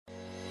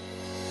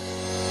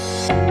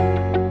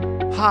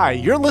Hi,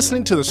 you're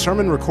listening to the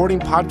sermon recording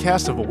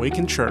podcast of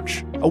Awaken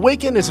Church.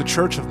 Awaken is a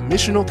church of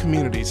missional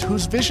communities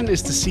whose vision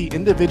is to see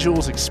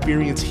individuals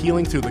experience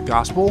healing through the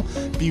gospel,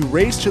 be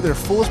raised to their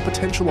fullest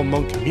potential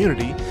among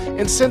community,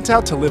 and sent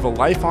out to live a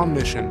life on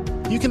mission.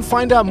 You can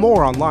find out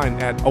more online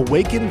at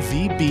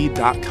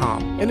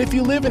awakenvb.com. And if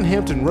you live in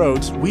Hampton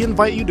Roads, we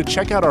invite you to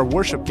check out our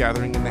worship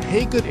gathering in the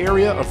Haygood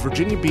area of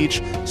Virginia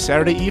Beach,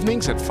 Saturday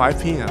evenings at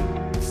 5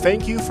 p.m.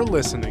 Thank you for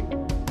listening.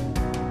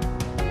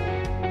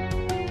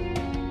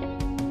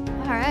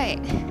 All right.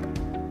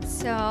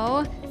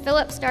 So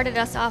Philip started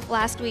us off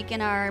last week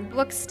in our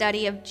book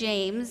study of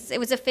James. It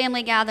was a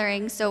family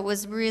gathering, so it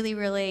was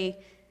it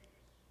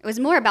was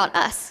more about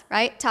us,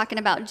 right? Talking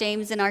about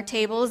James in our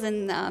tables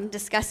and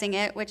discussing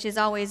it, which is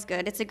always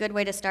good. It's a good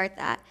way to start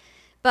that.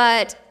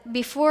 But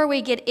before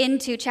we get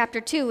into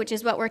chapter 2, which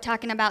is what we're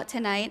talking about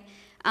tonight,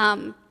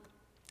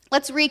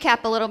 let's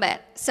recap a little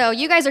bit. So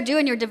you guys are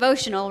doing your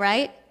devotional,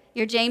 right?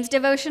 Your James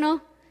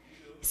devotional?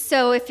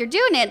 So if you're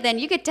doing it, then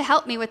you get to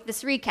help me with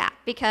this recap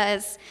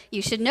because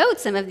you should know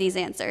some of these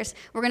answers.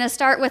 We're going to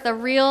start with a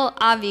real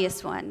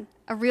obvious one,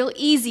 a real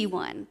easy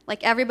one,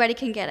 like everybody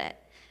can get it.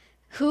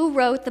 Who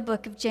wrote the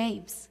book of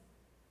James?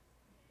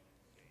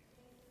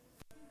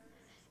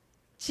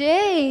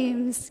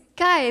 James.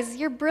 Guys,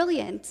 you're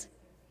brilliant.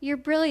 You're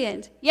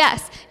brilliant.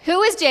 Yes.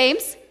 Who is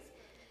James?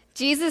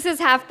 Jesus'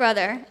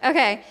 half-brother.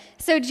 Okay.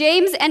 So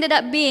James ended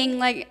up being,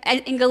 like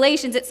in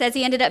Galatians, it says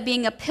he ended up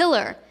being a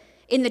pillar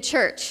in the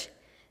church.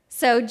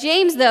 So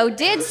James, though,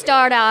 did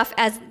start off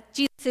as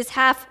Jesus'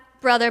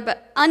 half-brother,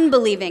 but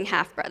unbelieving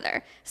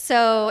half-brother.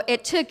 So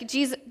it took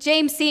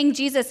James seeing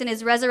Jesus in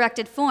his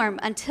resurrected form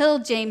until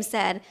James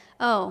said,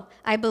 "Oh,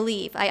 I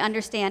believe. I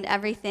understand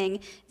everything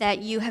that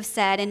you have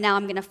said, and now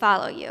I'm going to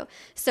follow you."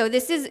 So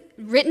this is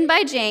written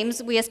by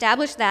James. We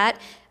established that.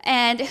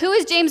 And who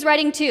is James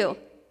writing to?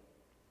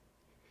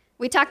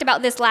 We talked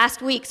about this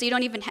last week, so you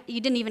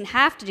didn't even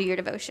have to do your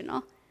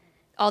devotional,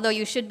 although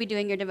you should be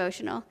doing your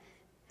devotional.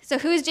 So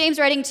who is James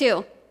writing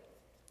to?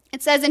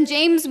 It says in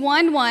James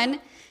 1:1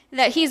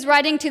 that he's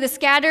writing to the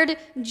scattered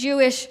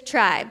Jewish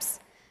tribes.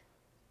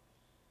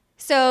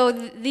 So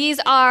these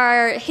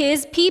are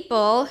his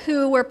people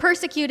who were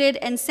persecuted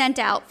and sent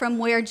out from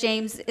where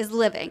James is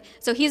living.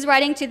 So he's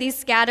writing to these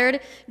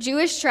scattered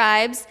Jewish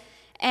tribes,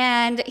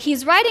 and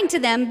he's writing to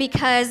them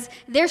because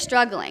they're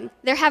struggling.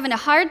 They're having a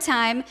hard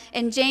time,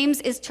 and James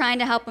is trying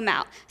to help them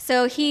out.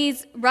 So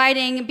he's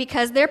writing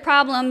because their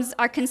problems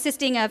are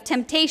consisting of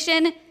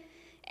temptation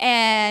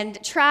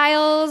and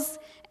trials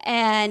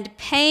and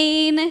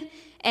pain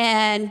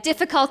and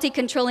difficulty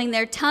controlling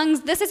their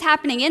tongues. This is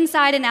happening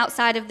inside and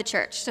outside of the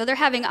church. So they're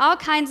having all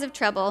kinds of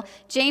trouble.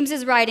 James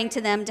is writing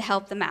to them to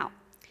help them out.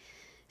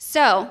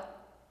 So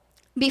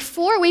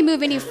before we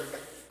move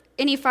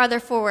any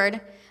farther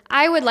forward,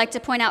 I would like to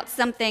point out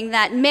something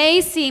that may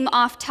seem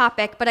off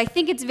topic, but I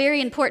think it's very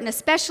important,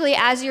 especially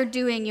as you're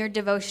doing your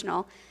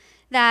devotional,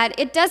 that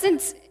it doesn't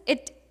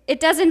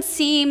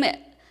seem,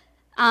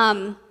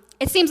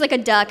 it seems like a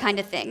duh kind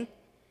of thing.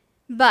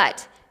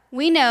 But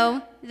we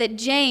know that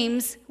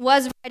James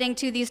was writing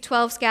to these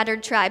 12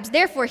 scattered tribes.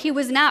 Therefore, he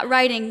was not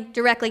writing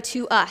directly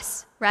to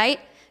us, right?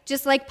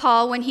 Just like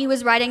Paul, when he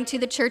was writing to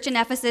the church in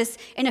Ephesus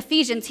in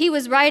Ephesians, he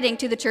was writing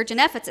to the church in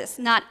Ephesus,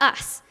 not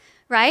us,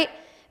 right?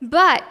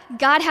 But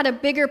God had a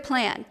bigger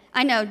plan.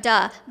 I know,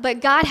 duh, but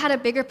God had a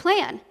bigger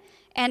plan.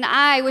 And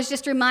I was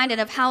just reminded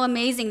of how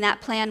amazing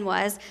that plan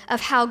was, of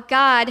how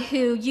God,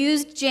 who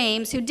used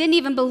James, who didn't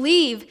even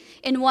believe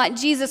in what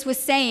Jesus was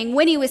saying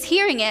when he was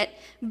hearing it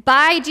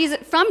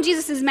from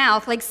Jesus'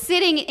 mouth, like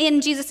sitting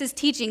in Jesus'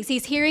 teachings.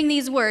 He's hearing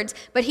these words,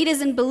 but he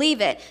doesn't believe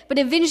it. But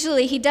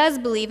eventually he does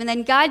believe, and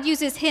then God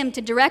uses him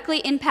to directly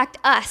impact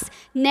us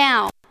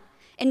now.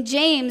 And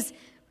James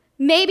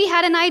maybe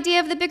had an idea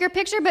of the bigger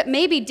picture, but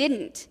maybe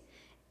didn't.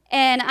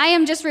 And I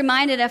am just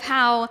reminded of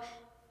how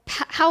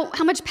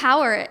much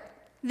power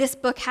this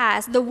book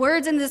has. The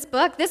words in this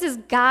book, this is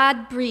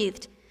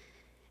God-breathed.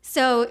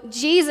 So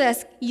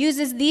Jesus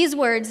uses these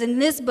words in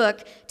this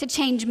book to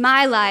change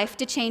my life,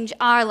 to change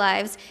our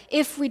lives,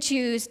 if we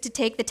choose to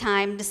take the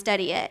time to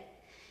study it.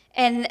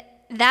 And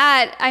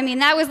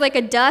that was like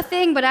a duh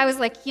thing, but I was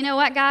like, you know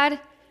what, God?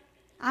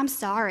 I'm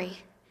sorry.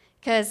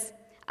 Because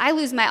I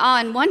lose my awe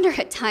and wonder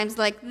at times,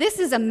 like, this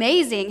is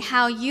amazing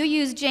how you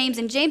use James,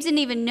 and James didn't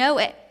even know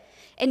it.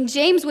 And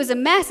James was a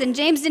mess, and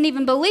James didn't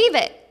even believe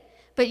it.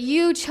 But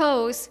you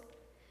chose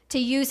to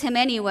use him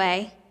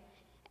anyway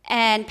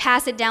and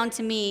pass it down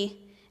to me,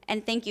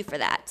 and thank you for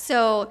that.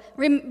 So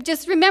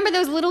just remember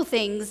those little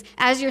things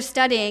as you're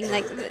studying.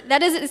 Like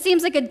it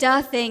seems like a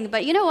duh thing,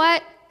 but you know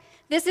what?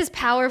 This is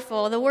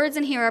powerful. The words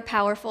in here are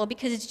powerful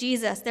because it's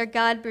Jesus. They're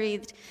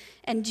God-breathed,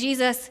 and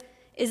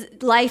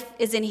life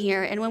is in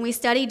here. And when we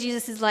study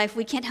Jesus' life,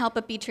 we can't help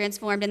but be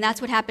transformed, and that's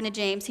what happened to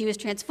James. He was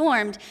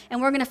transformed,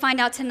 and we're going to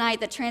find out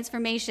tonight that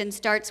transformation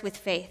starts with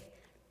faith.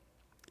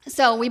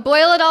 So we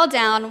boil it all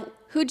down,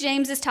 who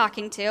James is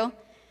talking to.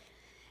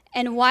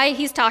 and why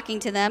he's talking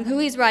to them, who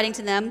he's writing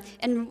to them,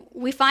 and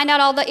we find out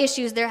all the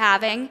issues they're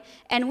having,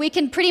 and we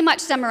can pretty much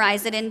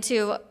summarize it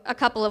into a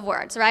couple of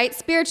words, right?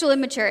 Spiritual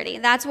immaturity.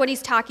 That's what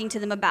he's talking to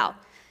them about.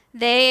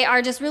 They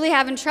are just really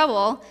having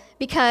trouble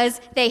because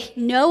they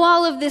know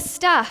all of this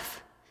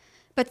stuff,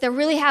 but they're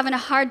really having a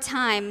hard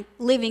time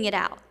living it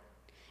out.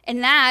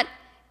 And that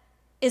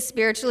is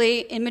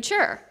spiritually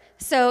immature.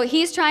 So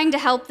he's trying to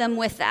help them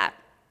with that.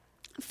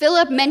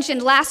 Philip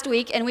mentioned last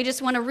week, and we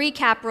just want to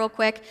recap real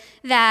quick,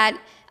 that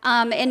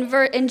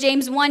in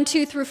James 1,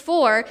 2 through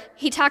 4,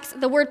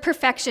 the word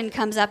perfection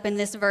comes up in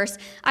this verse.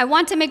 I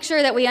want to make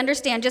sure that we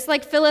understand, just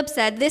like Philip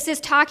said, this is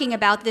talking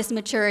about this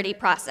maturity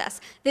process.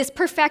 This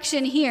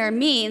perfection here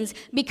means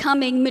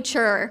becoming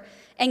mature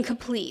and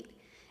complete.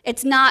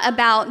 It's not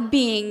about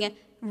being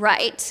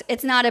right.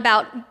 It's not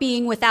about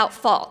being without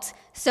fault.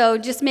 So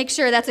just make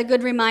sure that's a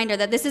good reminder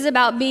that this is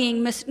about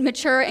being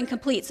mature and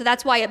complete. So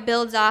that's why it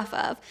builds off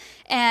of.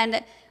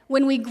 And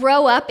when we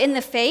grow up in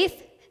the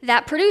faith,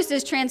 that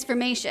produces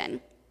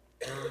transformation.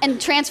 And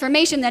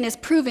transformation then is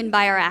proven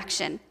by our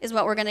action, is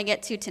what we're going to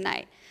get to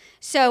tonight.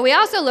 So we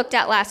also looked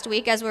at last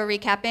week, as we're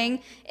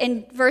recapping,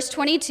 in verse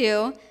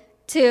 22,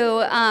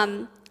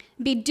 to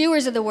be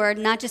doers of the word,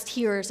 not just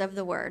hearers of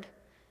the word.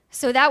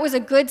 So that was a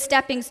good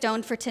stepping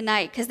stone for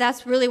tonight, because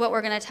that's really what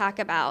we're going to talk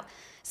about.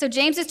 So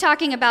James is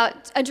talking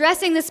about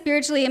addressing the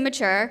spiritually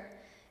immature,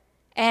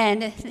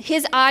 and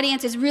his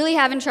audience is really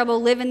having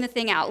trouble living the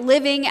thing out,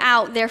 living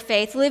out their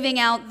faith, living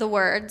out the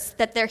words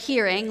that they're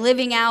hearing,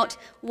 living out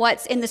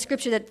what's in the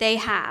scripture that they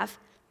have.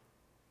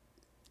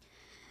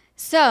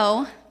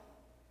 So,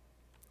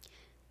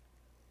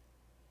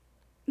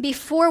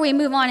 before we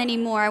move on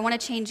anymore, I want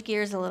to change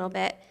gears a little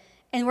bit,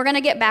 and we're going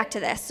to get back to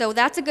this. So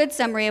that's a good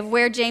summary of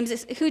where James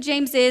is,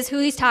 who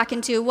he's talking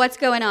to, what's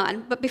going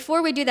on. But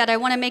before we do that, I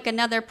want to make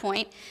another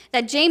point,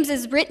 that James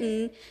is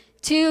written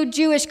to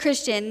Jewish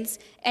Christians,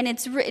 and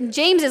it's written,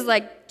 James is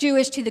like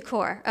Jewish to the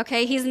core,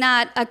 okay? He's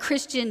not a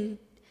Christian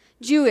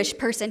Jewish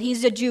person,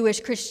 he's a Jewish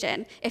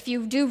Christian. If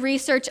you do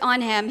research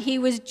on him, he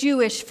was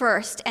Jewish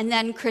first and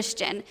then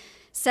Christian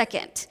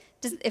second,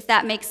 if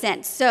that makes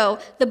sense. So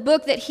the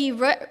book that he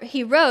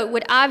wrote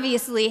would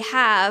obviously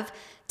have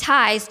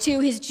ties to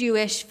his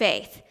Jewish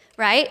faith,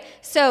 right?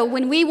 So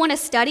when we want to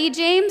study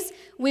James,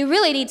 we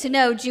really need to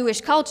know Jewish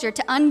culture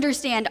to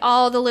understand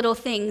all the little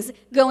things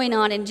going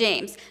on in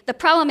James. The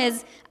problem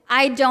is,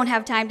 I don't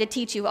have time to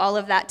teach you all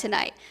of that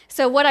tonight.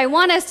 So what I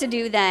want us to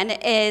do then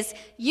is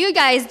you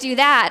guys do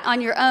that on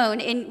your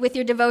own with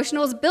your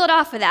devotionals, build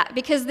off of that,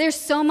 because there's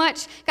so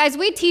much. Guys,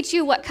 we teach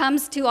you what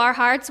comes to our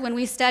hearts when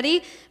we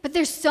study, but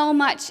there's so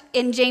much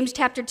in James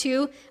chapter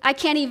 2, I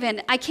can't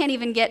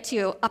even get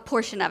to a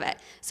portion of it.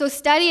 So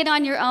study it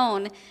on your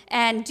own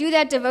and do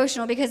that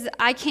devotional, because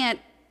I can't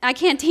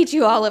teach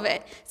you all of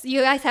it. So you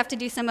guys have to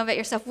do some of it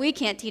yourself. We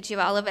can't teach you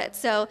all of it.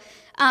 So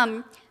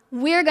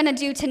we're going to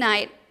do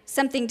tonight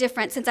something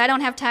different. Since I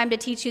don't have time to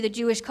teach you the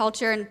Jewish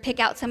culture and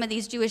pick out some of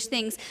these Jewish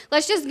things,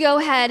 let's just go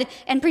ahead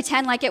and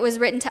pretend like it was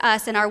written to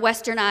us in our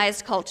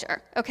westernized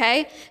culture,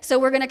 okay? So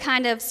we're going to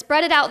kind of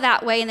spread it out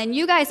that way, and then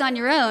you guys on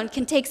your own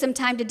can take some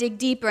time to dig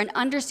deeper and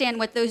understand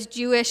what those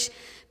Jewish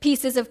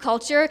pieces of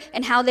culture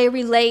and how they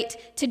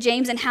relate to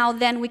James, and how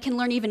then we can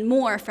learn even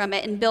more from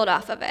it and build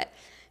off of it.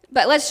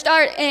 But let's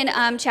start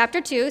in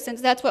chapter 2, since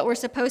that's what we're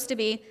supposed to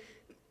be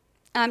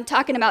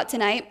talking about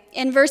tonight,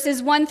 in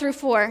verses 1 through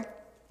 4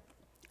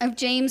 of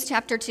James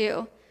chapter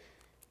 2.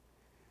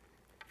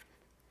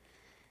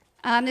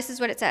 This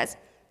is what it says.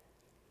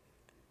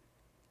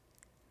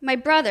 My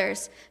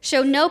brothers,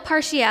 show no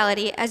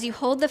partiality as you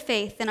hold the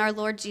faith in our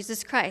Lord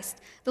Jesus Christ,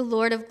 the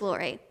Lord of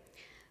glory.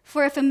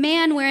 For if a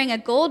man wearing a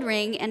gold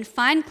ring and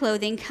fine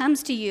clothing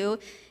comes to you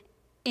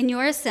in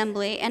your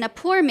assembly, and a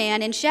poor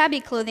man in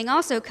shabby clothing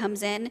also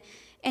comes in,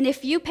 and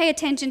if you pay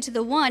attention to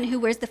the one who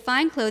wears the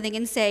fine clothing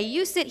and say,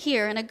 you sit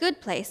here in a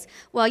good place,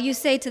 while you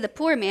say to the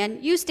poor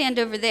man, you stand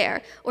over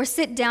there, or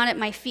sit down at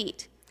my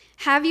feet,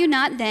 have you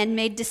not then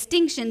made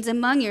distinctions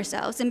among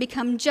yourselves and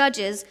become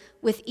judges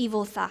with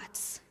evil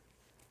thoughts?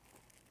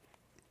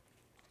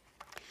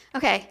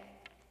 Okay,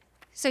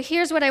 so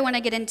here's what I want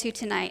to get into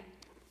tonight.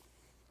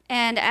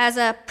 And as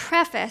a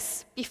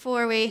preface,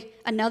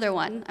 another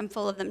one, I'm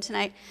full of them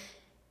tonight,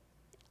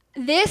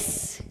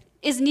 this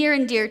is near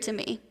and dear to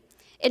me.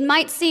 It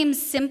might seem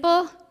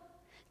simple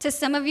to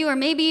some of you, or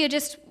maybe you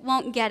just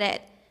won't get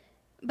it,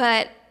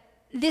 but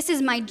this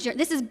has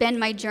been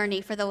my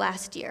journey for the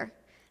last year.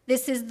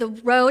 This is the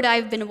road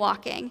I've been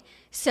walking.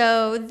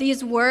 So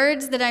these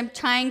words that I'm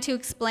trying to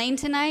explain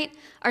tonight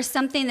are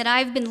something that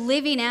I've been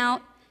living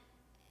out,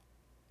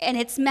 and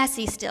it's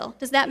messy still.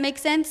 Does that make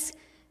sense?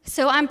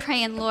 So I'm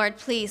praying, Lord,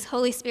 please,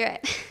 Holy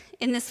Spirit,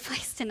 in this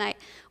place tonight,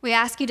 we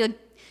ask you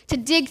to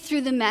dig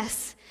through the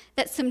mess,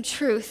 that some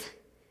truth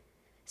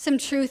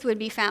would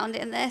be found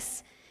in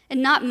this.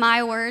 And not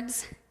my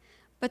words,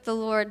 but the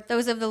Lord,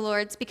 those of the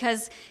Lord's,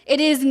 because it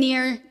is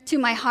near to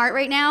my heart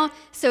right now,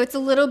 so it's a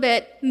little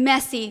bit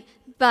messy.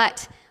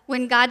 But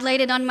when God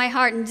laid it on my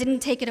heart and didn't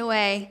take it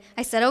away,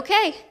 I said,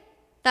 okay,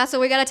 that's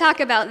what we got to talk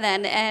about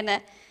then.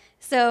 And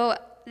so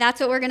that's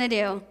what we're going to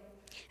do.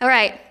 All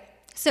right,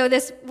 so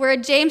we're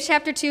at James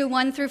chapter 2,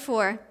 1 through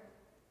 4.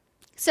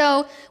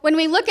 So when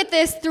we look at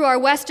this through our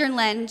Western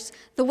lens,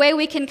 the way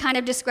we can kind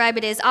of describe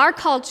it is our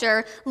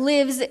culture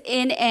lives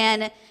in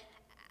an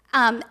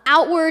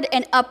outward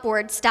and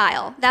upward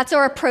style. That's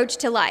our approach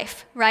to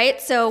life, right?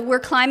 So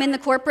we're climbing the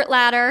corporate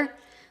ladder.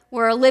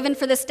 We're living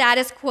for the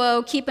status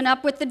quo, keeping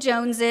up with the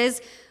Joneses.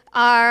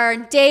 Our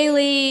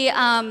daily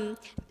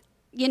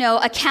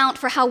account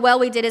for how well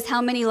we did is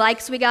how many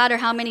likes we got or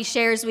how many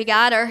shares we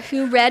got or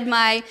who read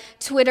my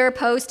Twitter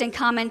post and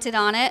commented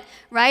on it,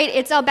 right?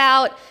 It's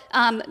about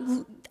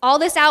all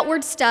this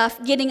outward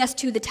stuff getting us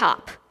to the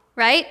top,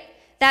 right?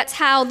 That's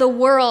how the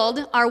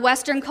world, our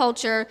Western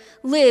culture,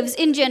 lives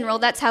in general.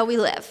 That's how we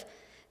live.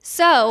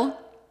 So,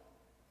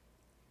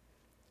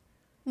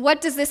 what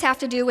does this have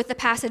to do with the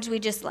passage we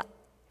just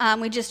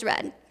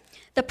read?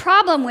 The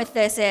problem with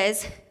this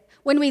is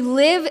when we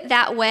live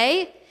that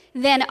way,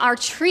 then our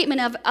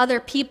treatment of other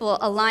people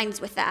aligns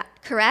with that,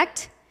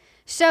 correct?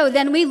 So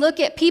then we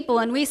look at people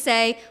and we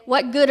say,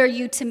 what good are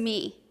you to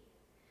me?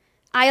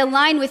 I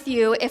align with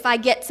you if I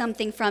get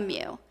something from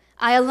you.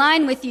 I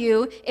align with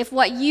you if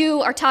what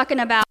you are talking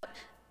about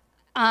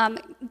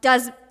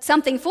does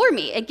something for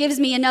me. It gives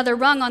me another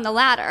rung on the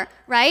ladder,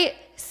 right?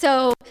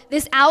 So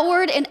this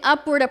outward and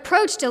upward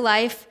approach to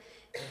life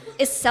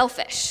is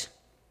selfish.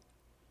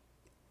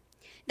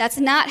 That's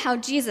not how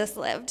Jesus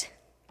lived.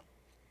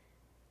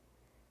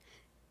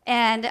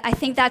 And I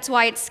think that's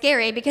why it's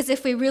scary, because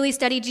if we really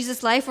study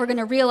Jesus' life, we're going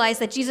to realize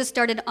that Jesus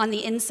started on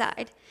the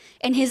inside,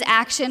 and his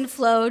action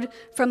flowed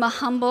from a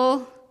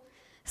humble,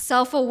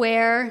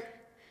 self-aware,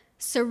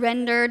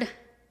 surrendered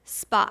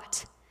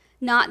spot,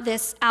 not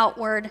this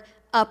outward,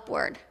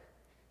 upward.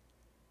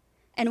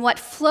 And what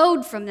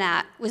flowed from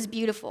that was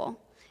beautiful,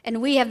 and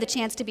we have the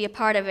chance to be a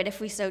part of it if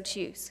we so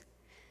choose.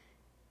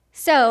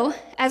 So,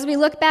 as we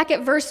look back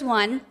at verse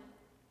 1,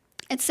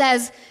 it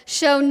says,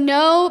 show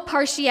no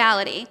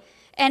partiality.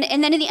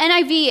 And then in the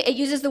NIV, it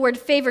uses the word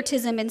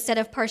favoritism instead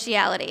of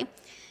partiality.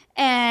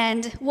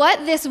 And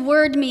what this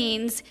word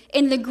means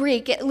in the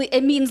Greek,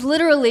 it means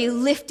literally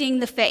lifting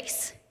the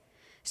face.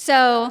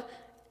 So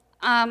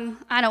I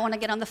don't want to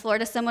get on the floor.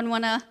 Does someone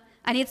want to?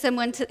 I need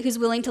someone who's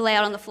willing to lay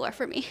out on the floor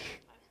for me.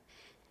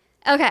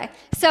 Okay,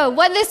 so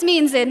what this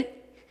means right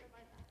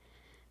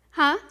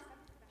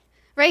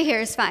here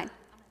is fine.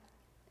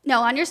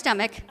 No, on your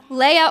stomach.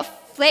 Lay out,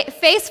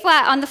 face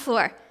flat on the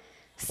floor.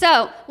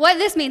 So, what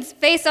this means,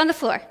 face on the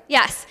floor.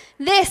 Yes,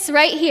 this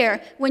right here,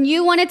 when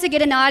you wanted to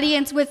get an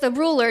audience with a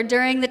ruler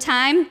during the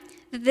time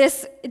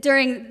this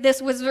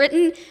was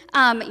written,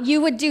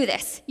 you would do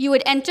this. You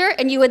would enter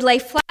and you would lay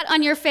flat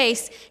on your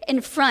face in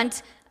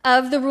front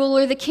of the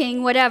ruler, the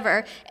king,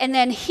 whatever. And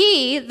then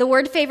he, the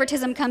word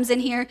favoritism comes in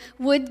here,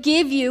 would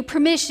give you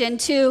permission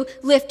to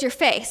lift your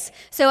face.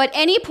 So at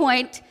any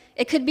point,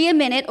 it could be a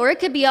minute or it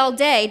could be all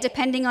day,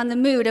 depending on the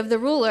mood of the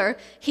ruler.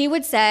 He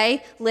would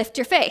say, lift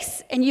your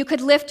face. And you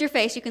could lift your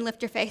face. You can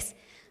lift your face.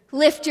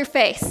 Lift your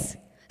face.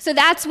 So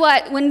that's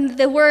what, when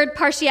the word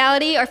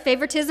partiality or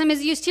favoritism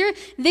is used here,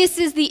 this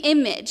is the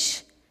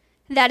image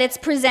that it's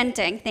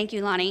presenting. Thank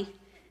you, Lonnie.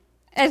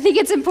 I think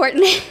it's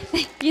important.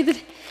 Thank you.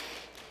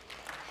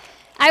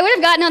 I would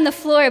have gotten on the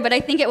floor, but I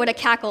think it would have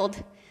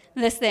cackled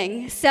this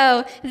thing.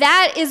 So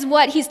that is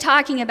what he's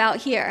talking about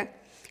here.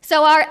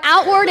 So our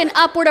outward and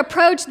upward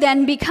approach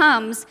then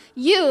becomes,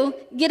 you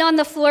get on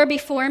the floor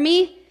before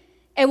me,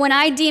 and when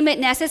I deem it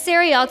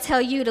necessary, I'll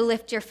tell you to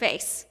lift your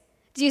face.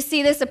 Do you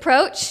see this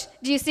approach?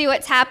 Do you see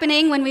what's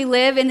happening when we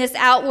live in this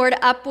outward,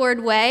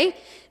 upward way?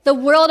 The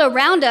world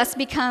around us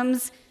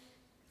becomes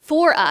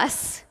for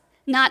us,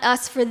 not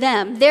us for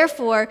them.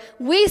 Therefore,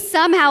 we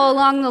somehow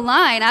along the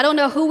line, I don't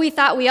know who we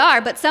thought we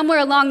are, but somewhere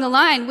along the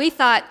line, we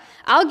thought,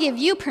 I'll give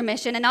you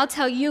permission and I'll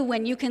tell you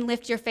when you can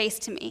lift your face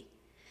to me.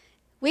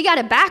 We got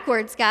it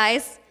backwards,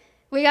 guys.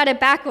 We got it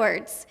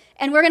backwards.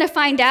 And we're going to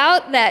find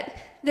out that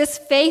this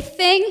faith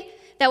thing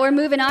that we're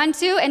moving on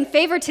to and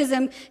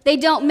favoritism, they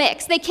don't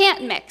mix. They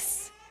can't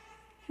mix.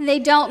 They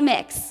don't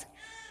mix.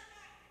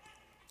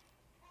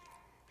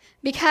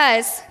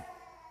 Because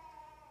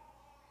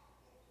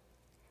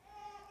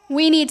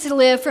we need to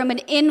live from an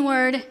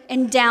inward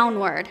and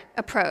downward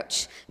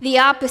approach, the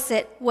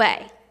opposite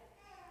way.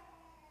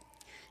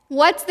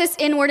 What's this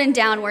inward and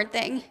downward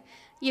thing?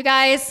 You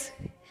guys,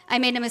 I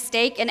made a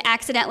mistake and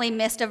accidentally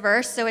missed a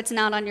verse, so it's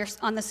not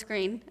on the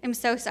screen. I'm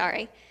so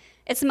sorry.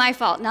 It's my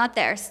fault, not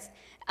theirs.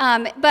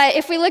 But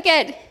if we look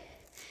at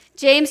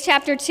James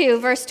chapter 2,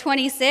 verse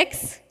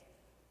 26,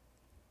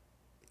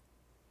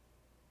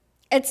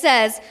 it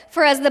says,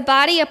 "For as the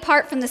body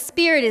apart from the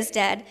spirit is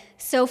dead,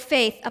 so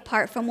faith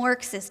apart from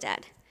works is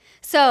dead."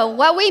 So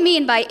what we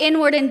mean by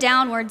inward and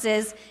downwards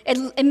is,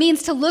 it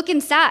means to look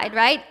inside,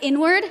 right?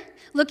 Inward,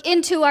 look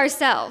into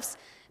ourselves.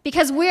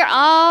 Because we're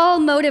all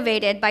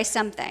motivated by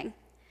something.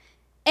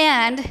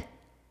 And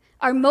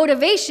our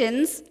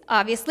motivations,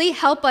 obviously,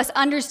 help us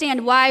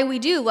understand why we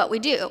do what we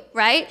do,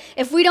 right?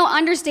 If we don't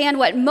understand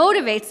what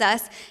motivates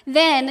us,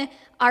 then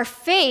our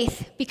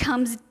faith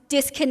becomes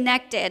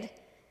disconnected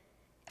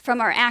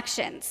from our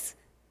actions.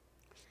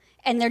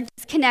 and they're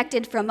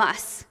disconnected from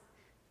us.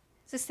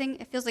 This thing,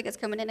 it feels like it's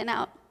coming in and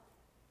out.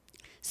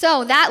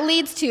 So that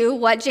leads to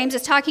what James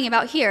is talking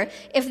about here.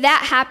 If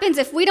that happens,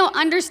 if we don't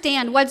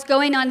understand what's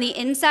going on the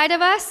inside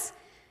of us,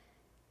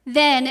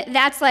 then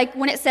that's like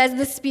when it says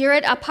the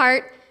spirit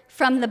apart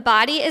from the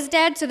body is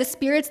dead. So the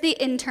spirit's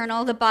the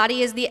internal, the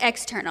body is the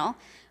external.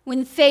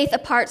 When faith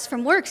apart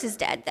from works is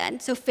dead then.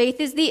 So faith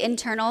is the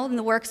internal and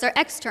the works are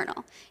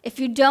external. If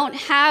you don't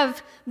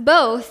have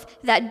both,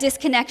 that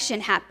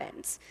disconnection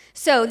happens.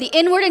 So the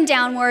inward and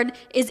downward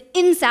is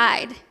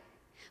inside,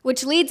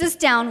 which leads us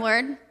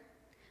downward,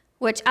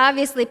 which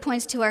obviously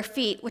points to our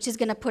feet, which is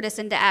going to put us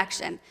into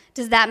action.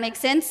 Does that make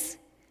sense?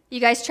 You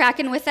guys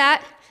tracking with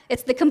that?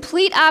 It's the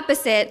complete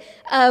opposite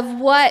of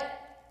what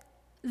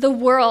the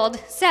world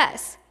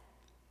says.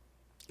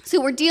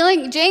 So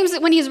James,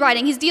 when he's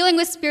writing, he's dealing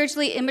with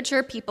spiritually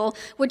immature people,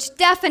 which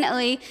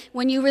definitely,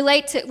 when you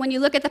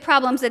look at the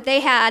problems that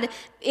they had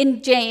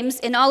in James,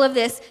 in all of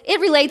this, it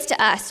relates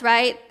to us,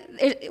 right?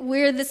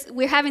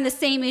 We're having the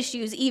same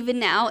issues even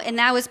now, and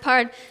that was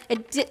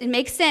it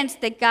makes sense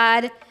that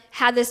God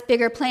had this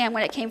bigger plan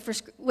when it came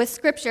with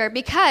Scripture,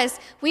 because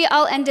we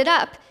all ended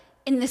up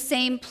in the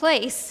same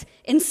place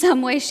in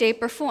some way,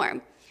 shape, or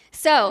form.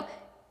 So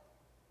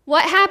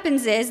what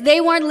happens is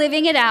they weren't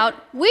living it out.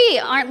 We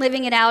aren't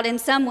living it out in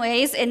some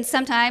ways, and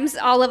sometimes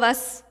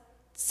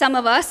some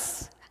of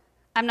us,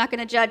 I'm not going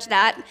to judge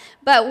that,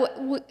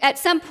 but at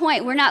some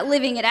point we're not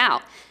living it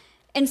out.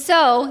 And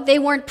so they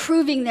weren't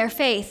proving their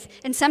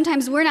faith, and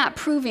sometimes we're not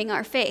proving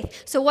our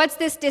faith. So what's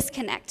this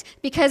disconnect?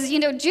 Because,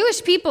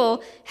 Jewish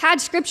people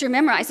had Scripture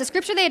memorized. The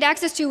Scripture they had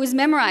access to was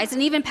memorized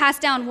and even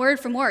passed down word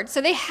from word.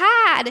 So they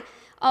had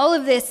all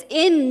of this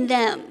in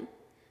them.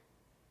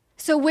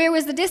 So where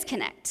was the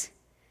disconnect?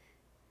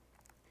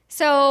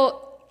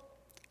 So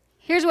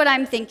here's what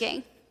I'm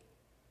thinking.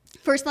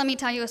 First, let me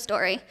tell you a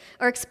story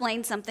or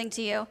explain something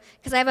to you,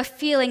 because I have a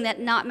feeling that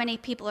not many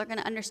people are going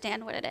to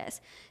understand what it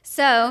is.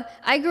 So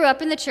I grew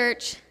up in the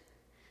church,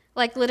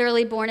 like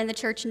literally born in the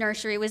church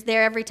nursery, was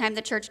there every time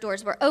the church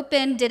doors were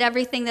open, did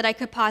everything that I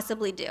could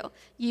possibly do.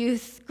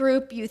 Youth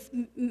group, youth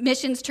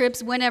missions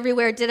trips, went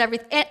everywhere, did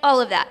everything, all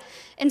of that.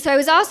 And so I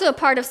was also a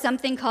part of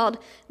something called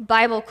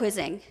Bible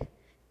quizzing.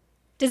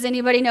 Does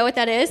anybody know what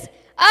that is?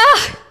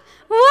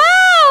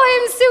 Wow,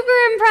 I'm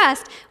super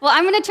impressed. Well,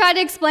 I'm going to try to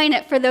explain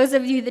it for those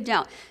of you that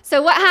don't.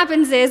 So what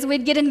happens is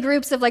we'd get in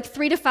groups of like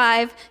 3 to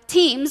 5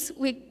 teams.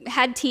 We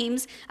had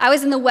teams. I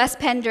was in the West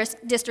Penn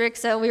district,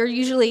 so we were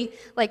usually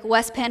like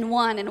West Penn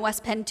 1 and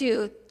West Penn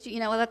 2.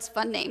 That's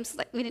fun names.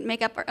 Like, we didn't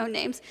make up our own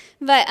names.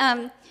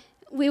 But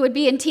we would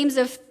be in teams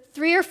of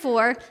 3 or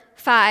 4,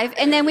 5,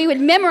 and then we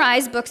would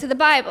memorize books of the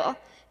Bible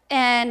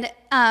and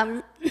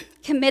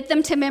commit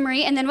them to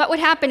memory. And then what would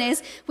happen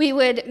is we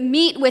would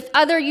meet with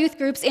other youth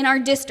groups in our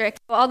district.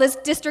 All these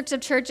districts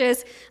of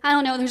churches, I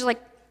don't know, there's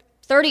like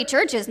 30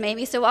 churches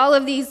maybe. So all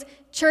of these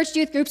church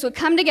youth groups would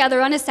come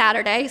together on a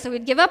Saturday. So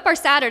we'd give up our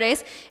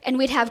Saturdays and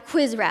we'd have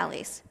quiz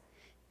rallies.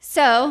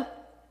 So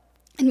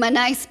in my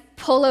nice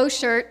polo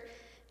shirt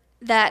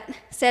that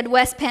said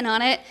West Penn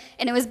on it,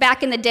 and it was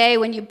back in the day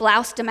when you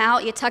bloused them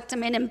out, you tucked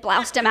them in and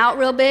bloused them out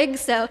real big.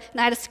 So,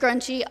 and I had a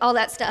scrunchie, all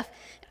that stuff.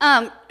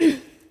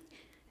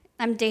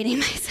 I'm dating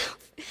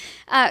myself.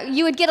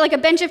 You would get like a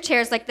bench of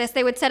chairs like this.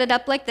 They would set it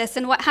up like this.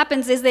 And what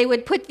happens is they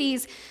would put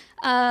these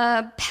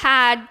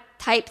pad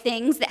type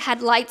things that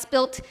had lights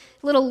built,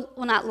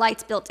 not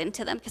lights built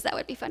into them because that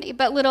would be funny,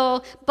 but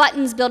little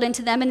buttons built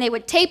into them. And they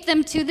would tape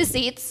them to the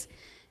seats.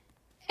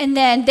 And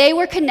then they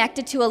were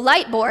connected to a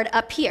light board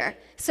up here.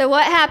 So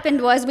what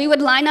happened was we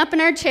would line up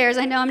in our chairs.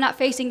 I know I'm not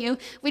facing you.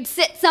 We'd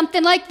sit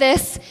something like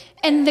this,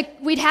 and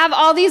we'd have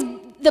all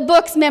the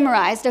books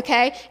memorized,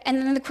 okay? And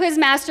then the quiz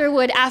master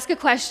would ask a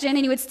question, and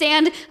he would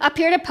stand up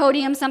here at a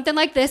podium, something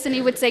like this, and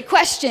he would say,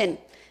 question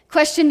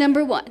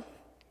number 1.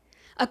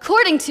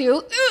 According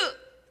to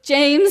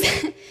James,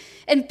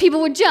 and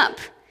people would jump,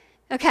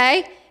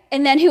 okay?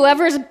 And then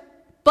whoever's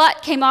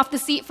butt came off the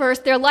seat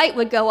first, their light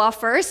would go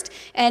off first,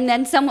 and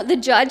then the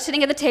judge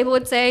sitting at the table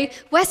would say,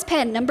 West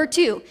Penn, number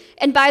 2.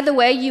 And by the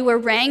way, you were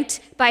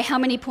ranked by how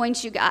many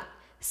points you got.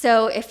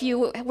 So if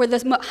you were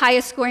the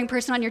highest scoring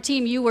person on your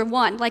team, you were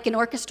 1. Like in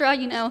orchestra,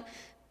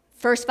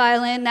 first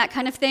violin, that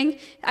kind of thing.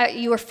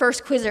 You were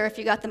first quizzer if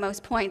you got the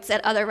most points at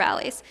other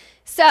rallies.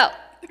 So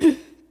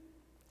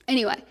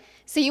anyway,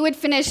 so you would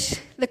finish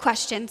the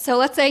question. So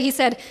let's say he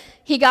said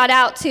he got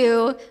out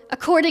to,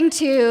 according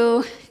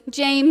to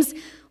James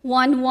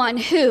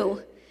 1:1,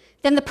 who?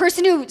 Then the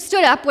person who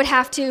stood up would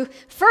have to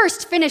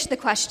first finish the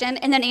question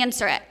and then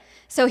answer it.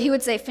 So he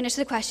would say, finish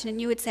the question, and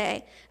you would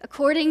say,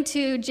 according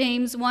to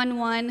James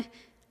 1:1,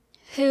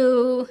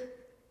 who,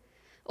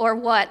 or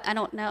what, I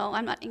don't know,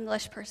 I'm not an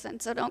English person,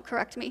 so don't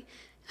correct me,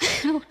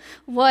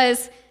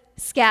 was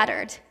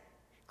scattered, ?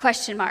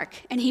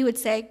 And he would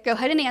say, go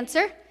ahead and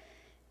answer.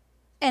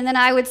 And then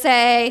I would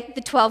say,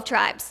 the 12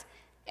 tribes.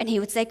 And he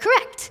would say,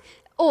 correct.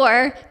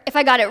 Or if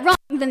I got it wrong,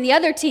 then the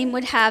other team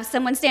would have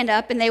someone stand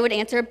up and they would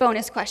answer a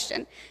bonus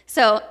question.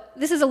 So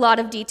this is a lot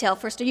of detail.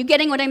 First, are you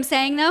getting what I'm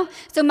saying, though?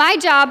 So my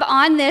job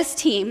on this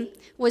team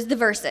was the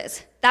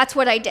verses. That's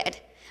what I did.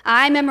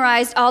 I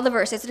memorized all the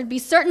verses. There'd be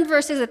certain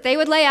verses that they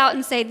would lay out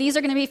and say, these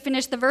are going to be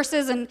finish the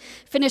verses and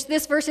finish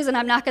this verses, and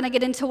I'm not going to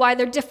get into why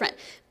they're different.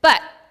 But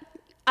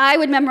I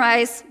would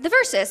memorize the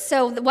verses.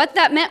 So what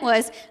that meant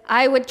was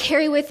I would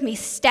carry with me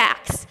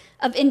stacks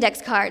of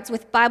index cards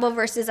with Bible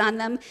verses on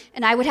them,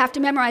 and I would have to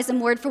memorize them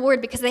word for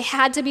word because they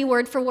had to be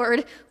word for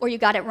word or you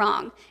got it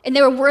wrong. And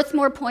they were worth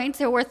more points.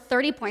 They were worth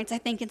 30 points, I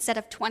think, instead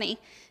of 20.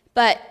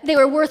 But they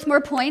were worth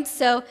more points,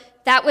 so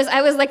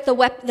I was like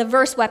the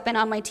verse weapon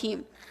on my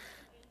team.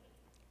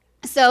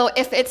 So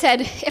if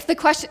the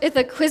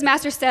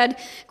quizmaster said,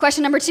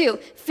 question number 2,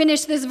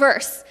 finish this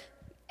verse,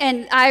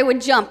 and I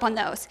would jump on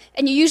those.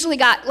 And you usually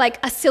got like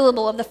a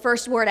syllable of the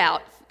first word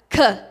out,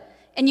 k,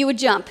 and you would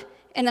jump.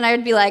 And then I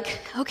would be like,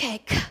 okay,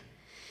 k.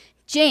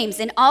 James,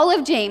 in all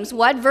of James,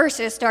 what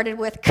verses started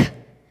with k?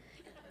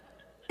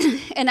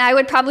 And I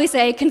would probably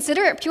say,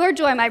 consider it pure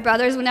joy, my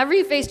brothers, whenever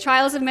you face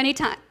trials of many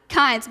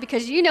kinds,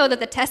 because you know that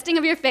the testing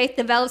of your faith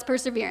develops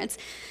perseverance.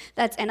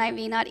 That's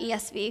NIV, not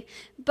ESV.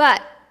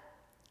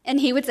 And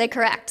he would say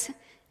correct,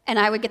 and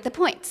I would get the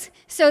points.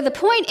 So the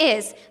point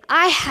is,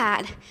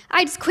 I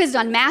just quizzed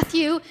on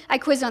Matthew, I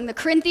quizzed on the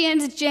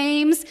Corinthians,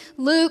 James,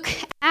 Luke,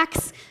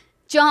 Acts,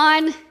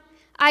 John.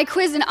 I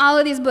quizzed in all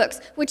of these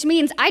books, which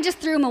means I just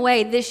threw them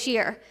away this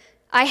year.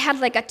 I had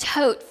like a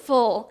tote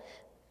full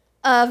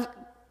of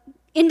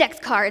index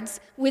cards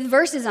with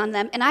verses on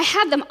them, and I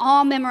had them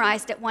all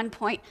memorized at one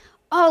point.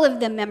 All of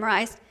them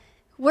memorized,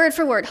 word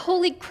for word.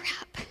 Holy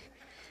crap.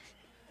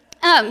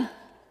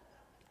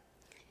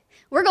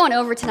 We're going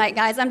over tonight,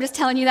 guys. I'm just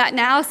telling you that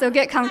now, so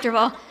get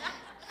comfortable.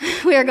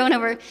 We are going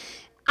over.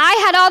 I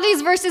had all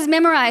these verses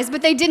memorized,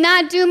 but they did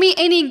not do me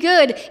any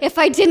good if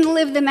I didn't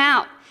live them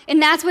out.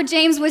 And that's what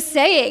James was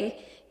saying.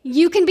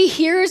 You can be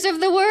hearers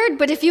of the word,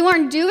 but if you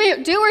aren't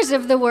doers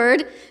of the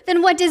word,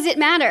 then what does it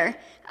matter?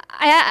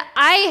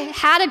 I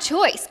had a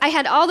choice. I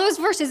had all those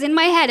verses in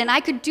my head, and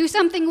I could do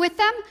something with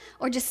them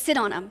or just sit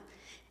on them.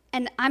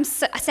 And I'm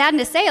saddened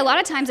to say, a lot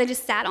of times I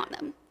just sat on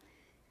them.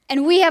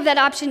 And we have that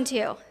option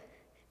too.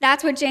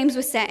 That's what James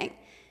was saying.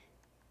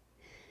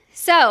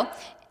 So,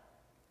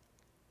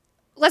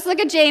 let's look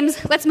at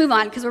James. Let's move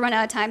on because we're running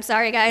out of time.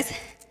 Sorry, guys.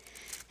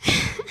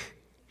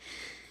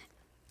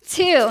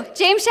 2,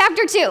 James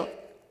chapter 2,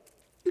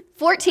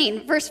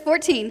 14, verse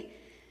 14.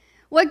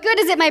 What good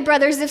is it, my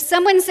brothers, if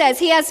someone says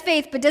he has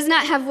faith but does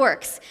not have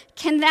works?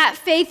 Can that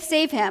faith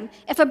save him?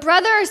 If a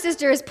brother or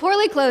sister is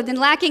poorly clothed and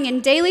lacking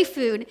in daily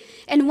food,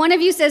 and one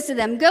of you says to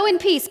them, go in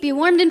peace, be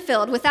warmed and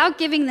filled, without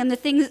giving them the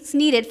things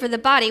needed for the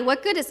body,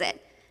 what good is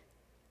it?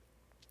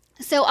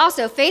 So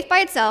also, faith by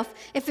itself,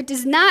 if it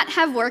does not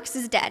have works,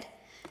 is dead.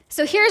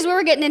 So here's where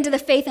we're getting into the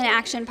faith and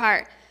action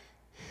part.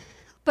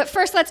 But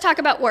first, let's talk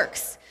about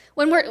works.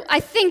 I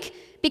think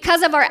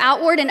because of our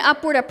outward and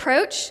upward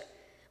approach,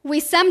 we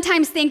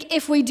sometimes think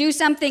if we do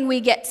something,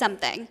 we get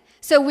something.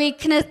 So we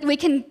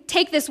can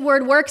take this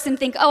word works and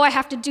think, oh, I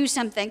have to do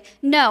something.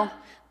 No,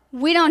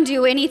 we don't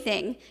do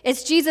anything.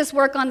 It's Jesus'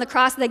 work on the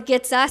cross that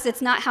gets us.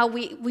 It's not how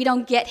we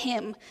don't get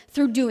him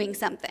through doing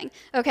something.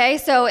 Okay,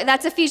 so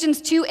that's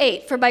Ephesians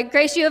 2:8. For by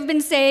grace you have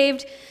been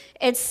saved.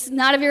 It's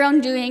not of your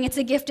own doing. It's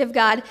a gift of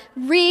God.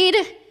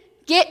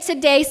 Get to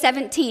day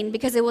 17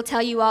 because it will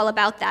tell you all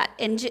about that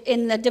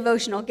in the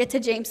devotional. Get to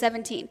James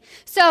 17.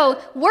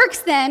 So works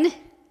then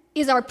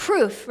is our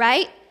proof,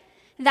 right?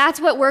 That's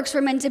what works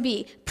were meant to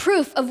be.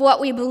 Proof of what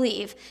we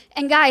believe.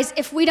 And guys,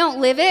 if we don't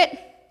live it,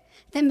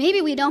 then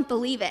maybe we don't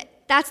believe it.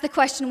 That's the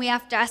question we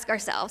have to ask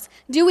ourselves.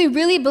 Do we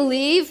really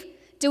believe?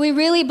 Do we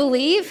really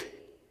believe?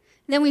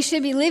 Then we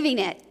should be living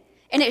it.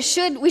 And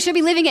we should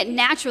be living it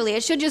naturally.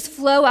 It should just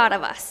flow out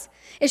of us.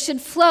 It should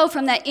flow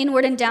from that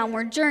inward and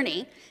downward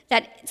journey,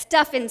 that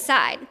stuff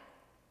inside.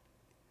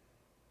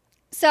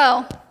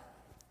 So,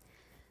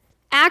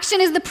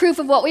 action is the proof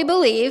of what we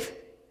believe.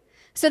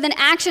 So then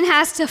action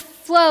has to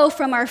flow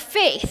from our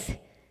faith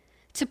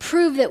to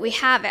prove that we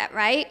have it,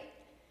 right?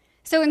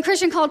 So in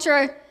Christian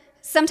culture,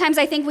 sometimes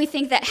I think we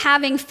think that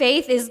having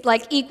faith is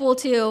like equal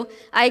to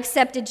I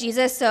accepted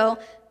Jesus, so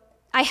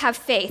I have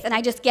faith and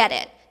I just get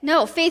it.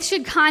 No, faith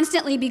should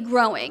constantly be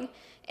growing.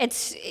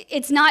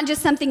 It's not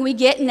just something we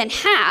get and then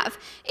have.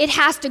 It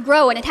has to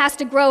grow, and it has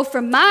to grow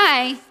from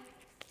my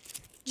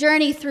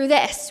journey through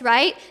this,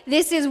 right?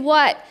 This is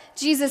what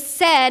Jesus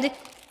said.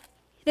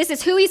 This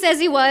is who he says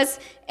he was,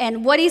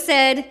 and what he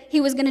said he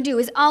was going to do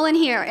is all in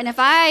here. And if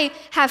I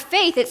have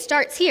faith, it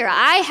starts here.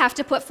 I have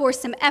to put forth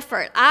some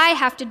effort. I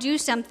have to do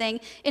something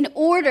in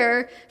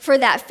order for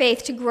that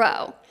faith to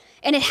grow.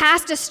 And it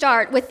has to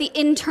start with the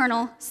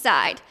internal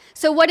side.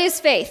 So what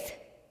is faith?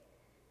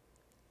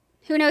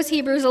 Who knows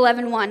Hebrews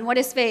 11:1? What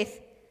is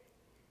faith?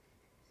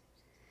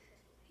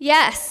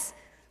 Yes,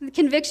 the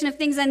conviction of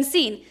things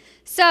unseen.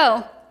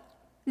 So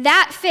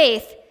that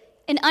faith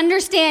and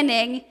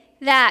understanding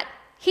that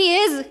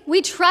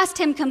we trust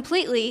him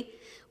completely.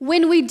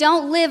 When we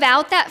don't live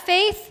out that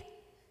faith,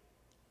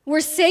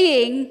 we're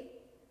saying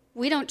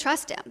we don't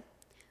trust him.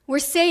 We're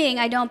saying,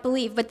 I don't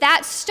believe. But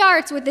that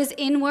starts with this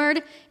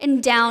inward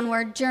and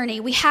downward journey.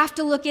 We have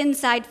to look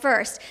inside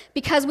first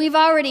because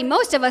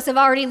most of us have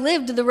already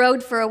lived the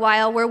road for a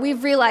while where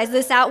we've realized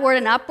this outward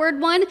and upward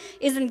one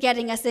isn't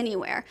getting us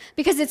anywhere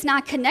because it's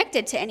not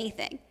connected to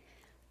anything.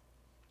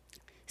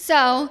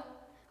 So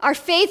our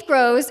faith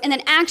grows and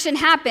then action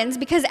happens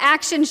because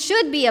action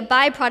should be a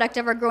byproduct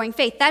of our growing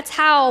faith. That's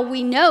how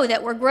we know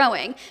that we're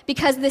growing,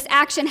 because this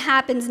action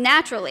happens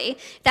naturally.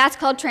 That's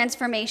called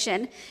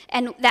transformation,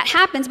 and that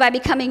happens by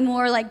becoming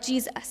more like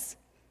Jesus.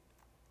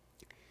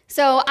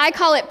 So I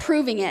call it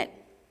proving it.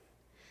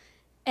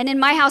 And in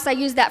my house, I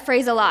use that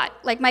phrase a lot.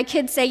 Like my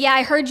kids say, yeah,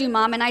 I heard you,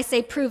 Mom, and I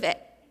say, prove it.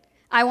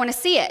 I want to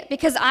see it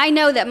because I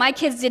know that my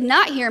kids did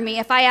not hear me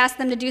if I ask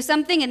them to do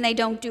something and they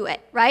don't do it,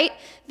 right?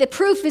 The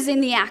proof is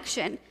in the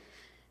action.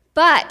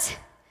 But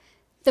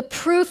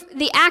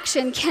the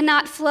action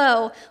cannot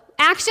flow.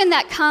 Action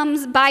that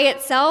comes by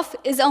itself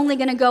is only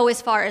going to go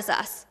as far as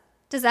us.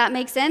 Does that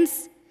make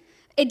sense?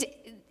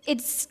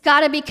 It's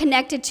got to be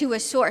connected to a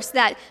source.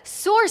 That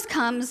source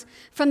comes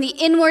from the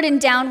inward and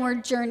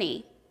downward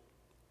journey.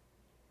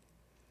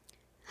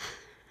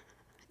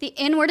 The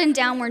inward and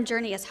downward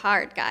journey is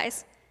hard,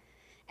 guys.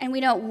 And we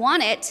don't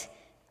want it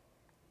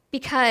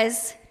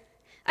because,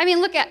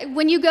 look at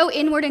when you go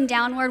inward and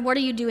downward, what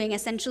are you doing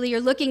essentially?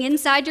 You're looking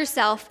inside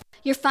yourself.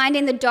 You're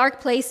finding the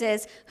dark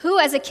places. Who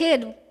as a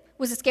kid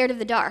was scared of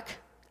the dark?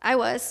 I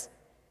was.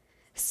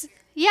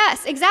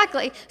 Yes,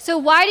 exactly. So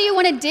why do you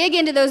want to dig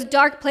into those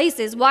dark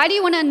places? Why do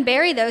you want to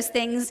unbury those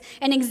things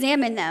and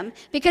examine them?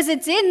 Because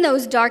it's in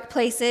those dark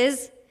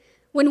places,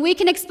 when we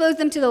can expose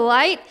them to the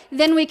light,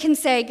 then we can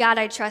say, God,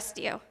 I trust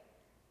you.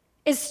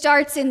 It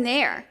starts in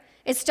there.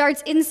 It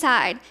starts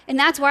inside, and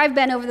that's where I've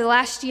been over the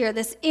last year,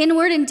 this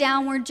inward and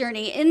downward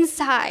journey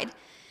inside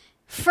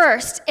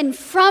first. And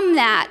from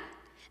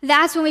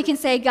that's when we can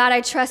say, God,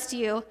 I trust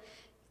you.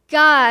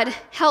 God,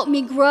 help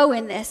me grow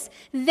in this.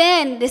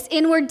 Then this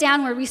inward,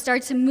 downward, we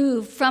start to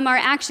move from our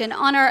action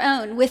on our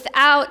own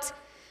without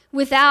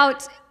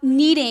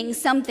needing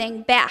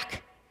something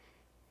back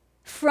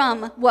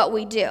from what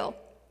we do.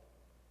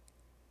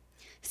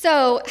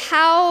 So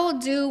how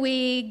do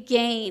we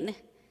gain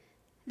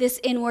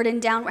this inward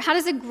and downward? How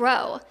does it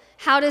grow?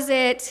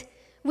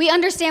 We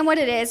understand what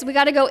it is. We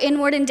got to go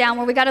inward and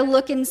downward. We got to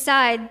look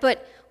inside,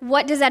 but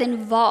what does that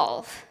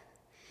involve?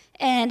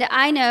 And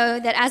I know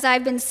that as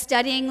I've been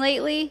studying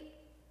lately,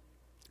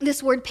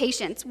 this word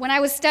patience, when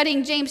I was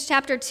studying James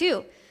chapter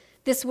 2,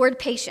 this word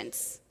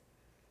patience,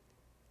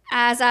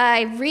 as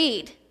I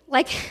read,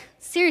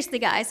 seriously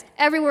guys,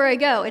 everywhere I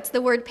go, it's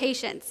the word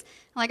patience.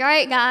 I'm like, all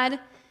right, God,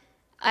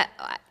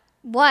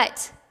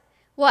 what?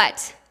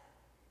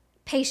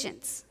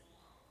 Patience.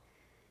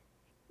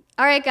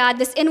 All right, God,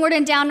 this inward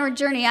and downward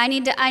journey, I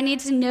need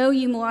to know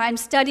you more. I'm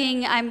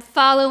studying, I'm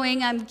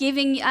following, I'm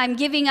giving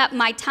up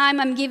my time,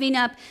 I'm giving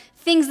up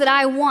things that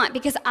I want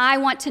because I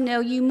want to know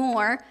you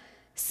more,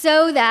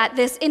 so that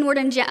this inward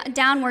and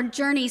downward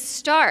journey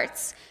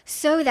starts,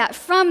 so that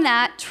from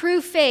that true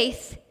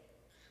faith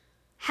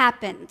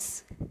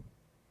happens.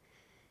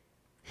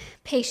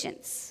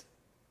 Patience.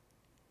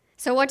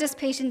 So what does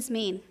patience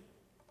mean?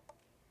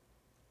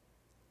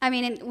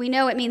 We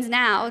know it means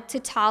now to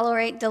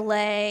tolerate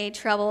delay,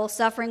 trouble,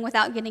 suffering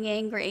without getting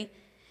angry.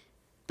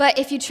 But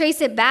if you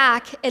trace it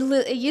back,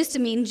 it used to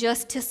mean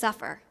just to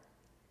suffer.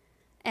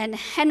 And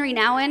Henry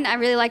Nouwen, I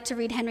really like to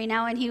read Henry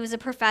Nouwen. He was a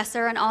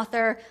professor, an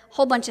author, a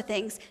whole bunch of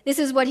things. This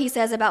is what he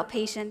says about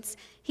patience.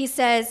 He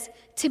says,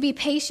 to be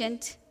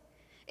patient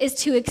is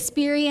to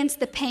experience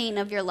the pain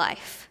of your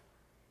life.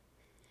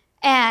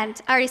 And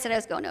I already said I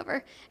was going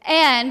over.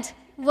 And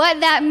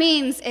what that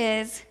means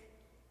is,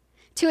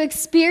 to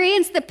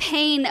experience the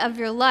pain of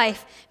your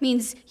life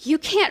means you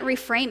can't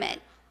reframe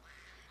it.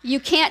 You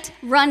can't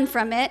run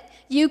from it.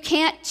 You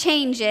can't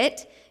change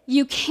it.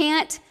 You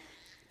can't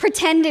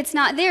pretend it's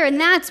not there. And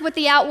that's what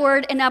the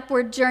outward and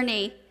upward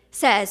journey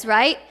says,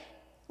 right?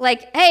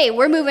 Hey,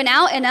 we're moving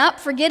out and up.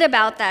 Forget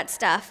about that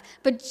stuff.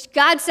 But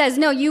God says,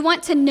 no, you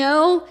want to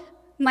know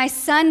my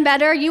Son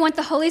better? You want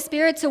the Holy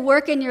Spirit to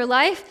work in your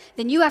life?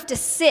 Then you have to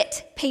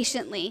sit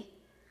patiently.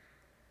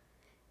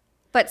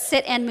 But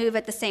sit and move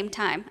at the same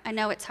time. I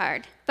know it's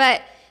hard.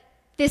 But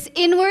this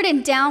inward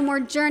and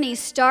downward journey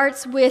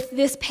starts with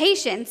this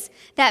patience.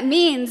 That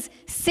means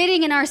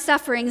sitting in our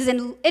sufferings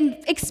and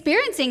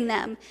experiencing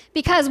them.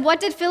 Because what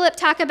did Philip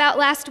talk about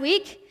last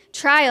week?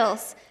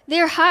 Trials.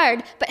 They're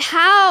hard. But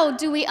how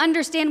do we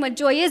understand what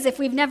joy is if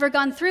we've never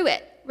gone through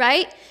it,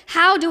 right?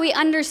 How do we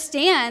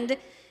understand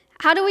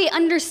how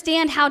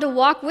to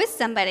walk with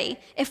somebody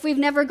if we've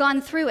never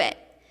gone through it?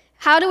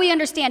 How do we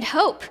understand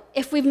hope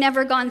if we've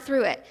never gone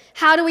through it?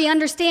 How do we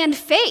understand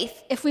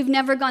faith if we've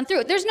never gone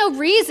through it? There's no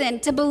reason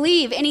to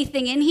believe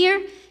anything in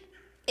here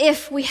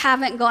if we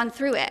haven't gone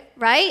through it,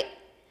 right?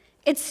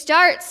 It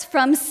starts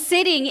from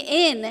sitting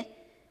in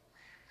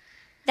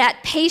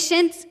that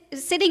patience,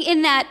 sitting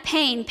in that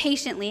pain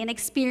patiently and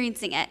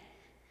experiencing it.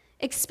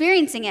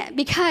 Experiencing it,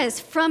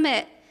 because from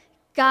it,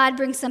 God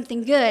brings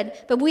something good,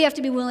 but we have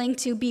to be willing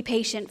to be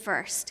patient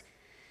first.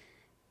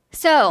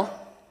 So,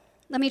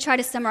 let me try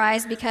to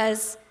summarize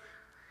because,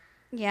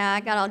 I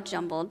got all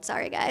jumbled.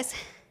 Sorry, guys.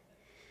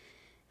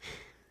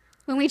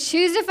 When we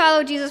choose to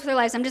follow Jesus with our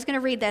lives, I'm just going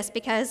to read this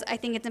because I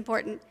think it's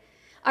important.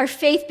 Our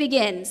faith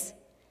begins.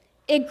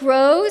 It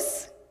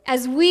grows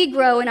as we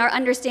grow in our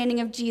understanding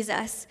of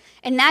Jesus.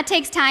 And that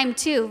takes time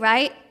too,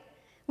 right?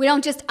 We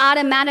don't just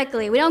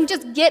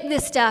get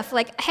this stuff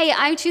like, hey,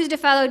 I choose to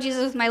follow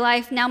Jesus with my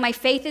life. Now my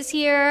faith is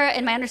here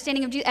and my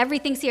understanding of Jesus,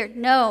 everything's here.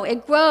 No,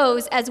 it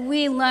grows as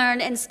we learn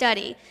and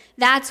study.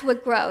 That's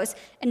what grows.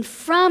 And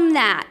from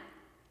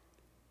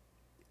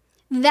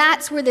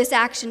that's where this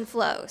action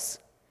flows.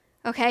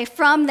 Okay,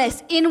 from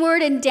this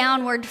inward and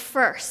downward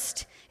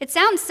first. It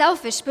sounds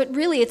selfish, but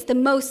really it's the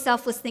most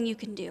selfless thing you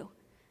can do.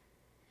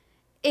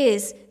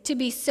 Is to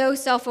be so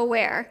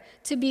self-aware,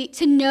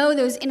 to know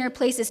those inner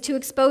places, to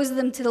expose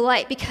them to the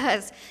light,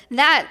 because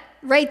that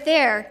right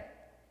there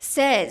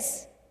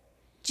says,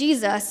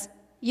 Jesus,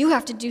 you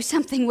have to do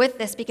something with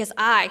this because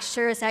I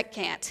sure as heck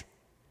can't.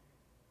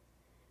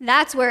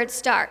 That's where it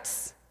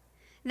starts.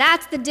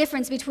 That's the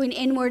difference between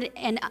inward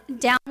and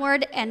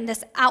downward and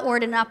this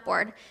outward and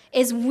upward,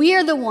 is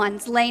we're the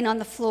ones laying on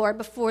the floor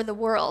before the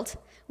world.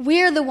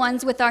 We're the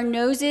ones with our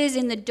noses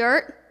in the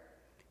dirt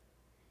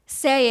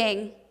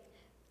saying,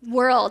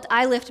 world,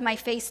 I lift my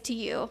face to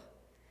you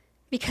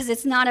because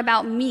it's not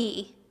about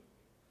me.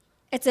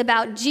 It's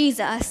about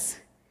Jesus.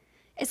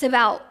 It's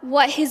about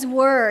what his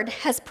word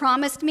has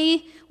promised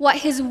me, what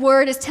his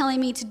word is telling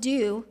me to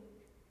do.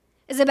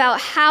 It's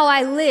about how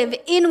I live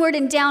inward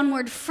and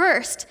downward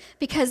first,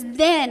 because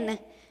then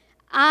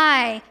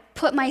I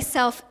put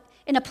myself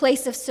in a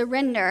place of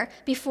surrender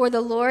before the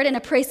Lord, in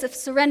a place of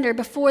surrender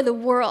before the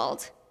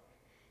world.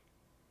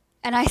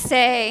 And I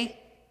say,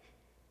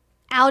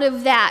 out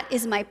of that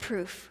is my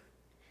proof.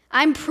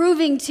 I'm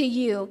proving to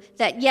you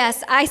that,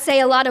 yes, I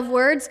say a lot of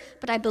words,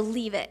 but I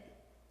believe it.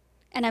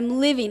 And I'm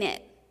living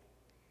it.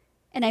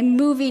 And I'm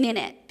moving in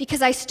it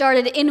because I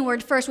started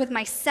inward first with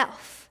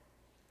myself.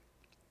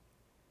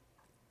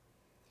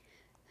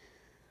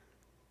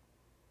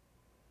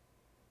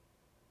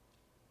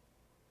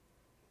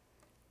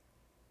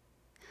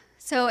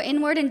 So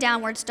inward and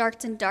downward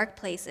starts in dark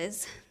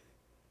places.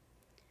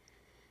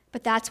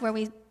 But that's where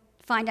we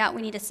find out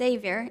we need a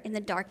Savior, in the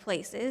dark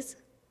places.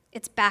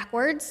 It's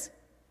backwards.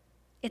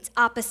 It's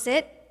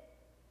opposite.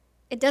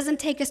 It doesn't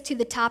take us to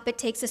the top, it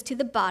takes us to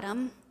the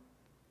bottom.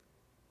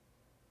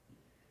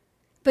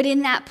 But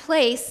in that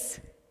place,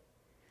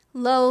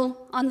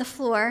 low on the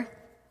floor,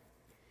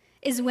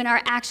 is when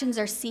our actions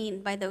are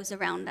seen by those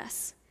around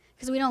us.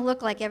 Because we don't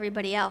look like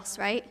everybody else,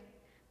 right?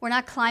 We're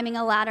not climbing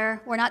a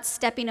ladder. We're not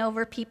stepping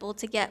over people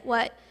to get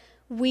what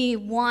we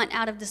want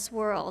out of this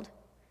world.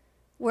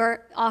 We're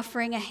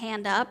offering a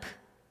hand up.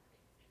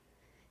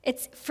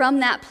 It's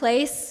from that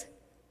place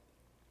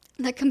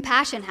that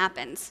compassion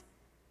happens.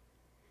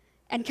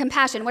 And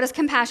compassion, what does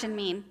compassion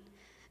mean?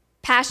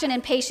 Passion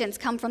and patience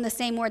come from the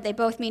same word. They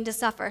both mean to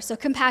suffer. So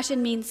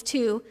compassion means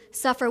to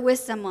suffer with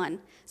someone.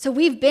 So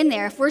we've been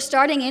there. If we're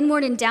starting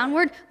inward and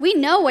downward, we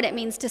know what it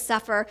means to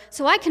suffer.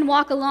 So I can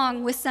walk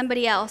along with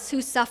somebody else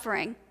who's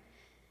suffering.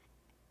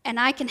 And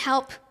I can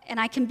help and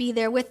I can be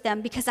there with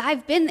them because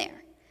I've been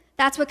there.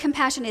 That's what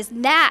compassion is.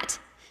 That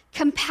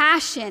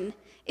compassion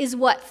is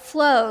what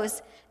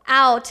flows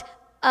out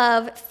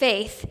of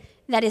faith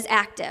that is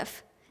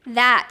active.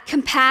 That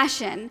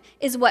compassion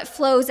is what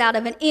flows out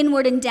of an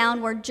inward and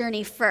downward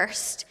journey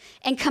first.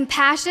 And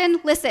compassion,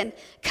 listen,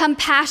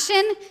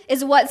 compassion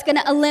is what's going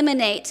to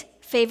eliminate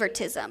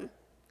favoritism.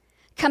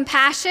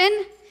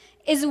 Compassion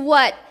is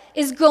what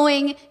is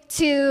going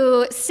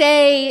to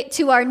say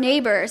to our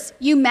neighbors,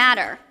 you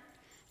matter.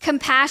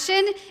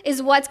 Compassion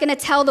is what's going to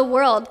tell the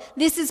world,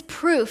 this is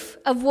proof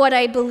of what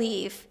I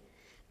believe.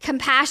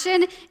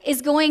 Compassion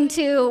is going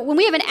to, when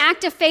we have an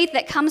act of faith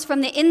that comes from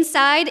the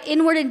inside,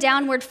 inward and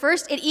downward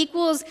first, it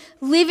equals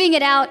living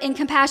it out in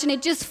compassion.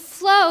 It just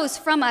flows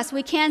from us.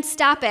 We can't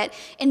stop it.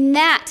 And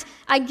that,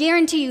 I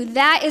guarantee you,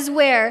 that is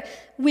where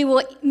we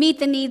will meet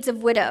the needs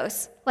of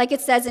widows. Like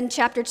it says in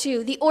chapter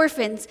 2, the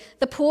orphans,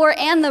 the poor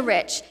and the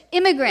rich,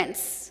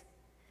 immigrants,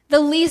 the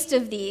least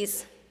of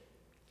these,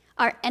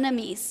 our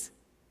enemies.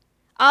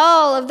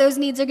 All of those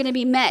needs are going to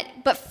be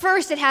met. But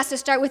first it has to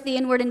start with the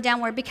inward and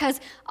downward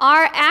because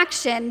our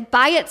action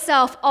by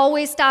itself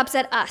always stops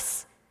at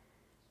us.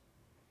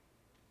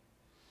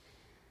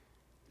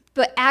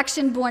 But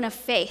action born of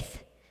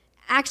faith,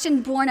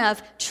 action born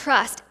of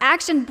trust,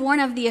 action born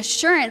of the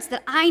assurance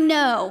that I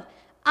know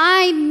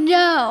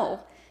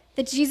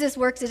that Jesus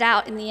works it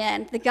out in the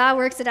end, that God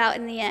works it out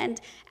in the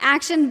end.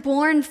 Action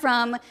born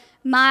from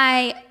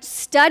my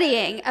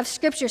studying of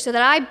Scripture so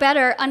that I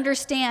better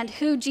understand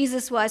who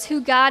Jesus was, who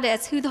God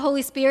is, who the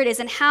Holy Spirit is,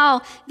 and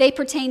how they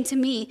pertain to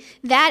me.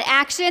 That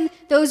action,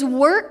 those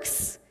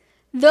works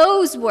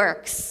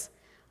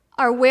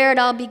are where it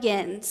all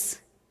begins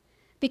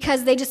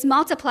because they just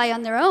multiply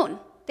on their own.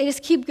 They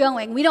just keep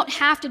going. We don't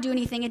have to do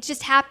anything. It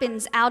just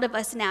happens out of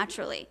us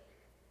naturally.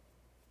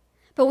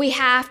 But we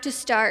have to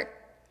start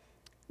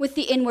with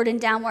the inward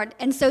and downward.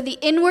 And so the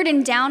inward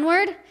and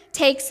downward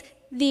takes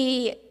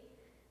the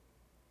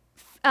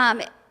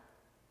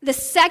the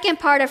second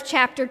part of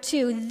chapter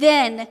 2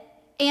 then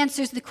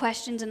answers the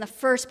questions in the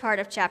first part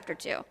of chapter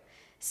 2.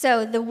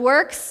 So the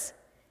works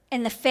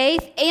and the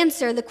faith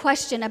answer the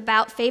question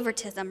about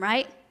favoritism,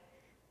 right?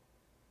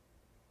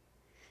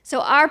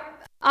 So our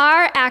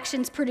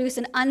actions produce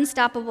an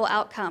unstoppable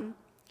outcome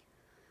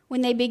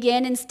when they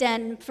begin and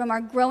stem from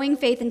our growing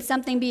faith in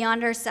something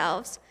beyond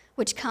ourselves,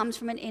 which comes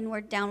from an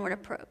inward-downward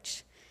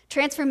approach.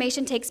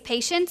 Transformation takes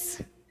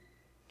patience.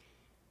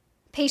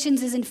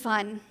 Patience isn't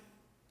fun,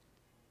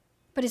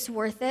 but it's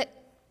worth it.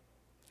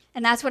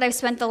 And that's what I've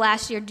spent the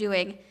last year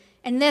doing.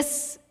 And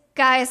this,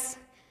 guys,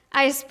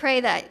 I just pray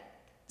that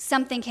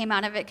something came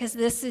out of it, because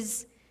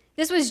this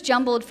was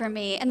jumbled for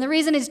me. And the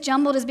reason it's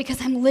jumbled is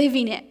because I'm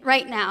living it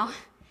right now.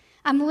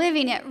 I'm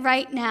living it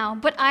right now.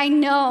 But I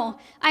know,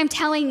 I'm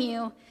telling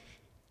you,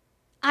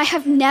 I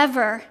have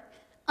never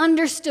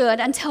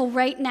understood until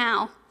right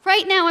now.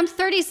 Right now, I'm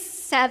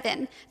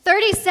 37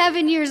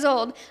 years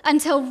old,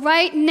 until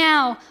right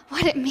now,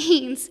 what it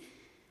means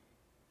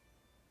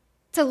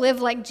to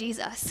live like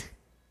Jesus.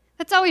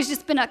 That's always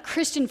just been a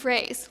Christian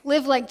phrase,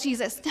 live like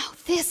Jesus. No,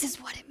 this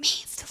is what it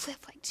means to live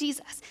like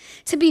Jesus.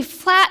 To be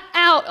flat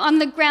out on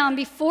the ground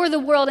before the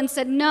world and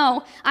said,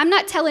 no, I'm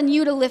not telling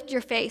you to lift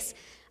your face.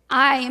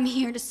 I am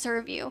here to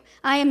serve you.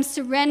 I am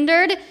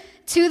surrendered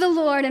to the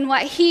Lord and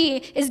what he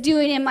is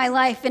doing in my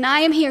life, and I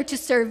am here to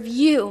serve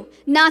you,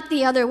 not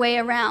the other way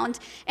around.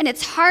 And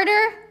it's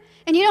harder,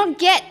 and you don't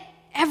get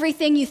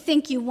everything you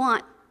think you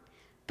want.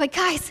 But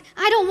guys,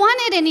 I don't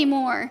want it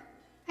anymore.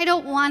 I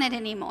don't want it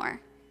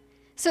anymore.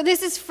 So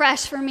this is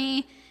fresh for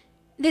me.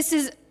 This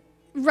is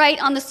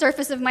right on the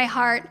surface of my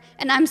heart,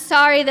 and I'm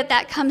sorry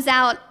that comes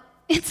out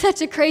in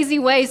such a crazy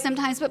way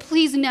sometimes, but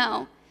please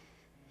know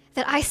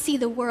that I see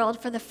the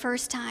world for the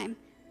first time.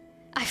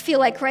 I feel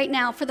like right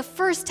now, for the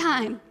first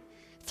time,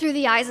 through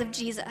the eyes of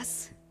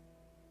Jesus.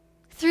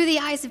 Through the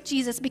eyes of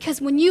Jesus,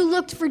 because when you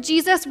looked for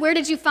Jesus, where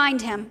did you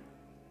find him?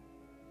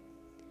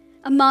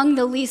 Among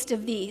the least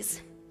of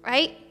these,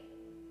 right?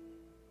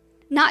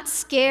 Not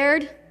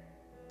scared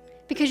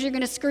because you're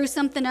going to screw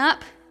something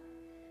up.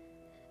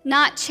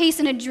 Not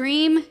chasing a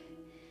dream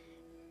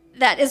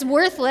that is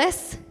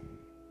worthless,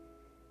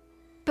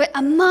 but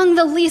among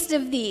the least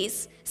of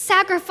these,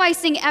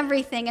 sacrificing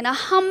everything in a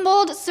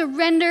humbled,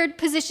 surrendered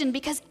position,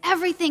 because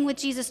everything with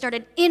Jesus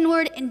started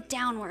inward and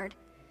downward.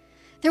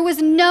 There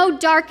was no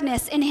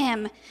darkness in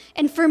him.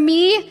 And for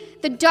me,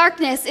 the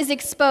darkness is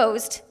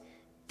exposed.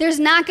 There's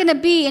not going to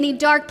be any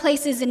dark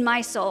places in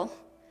my soul.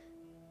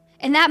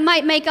 And that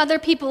might make other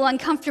people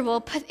uncomfortable,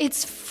 but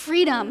it's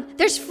freedom.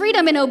 There's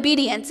freedom in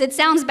obedience. It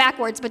sounds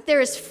backwards, but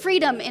there is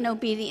freedom in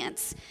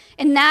obedience.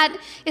 And that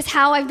is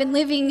how I've been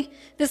living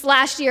this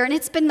last year. And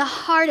it's been the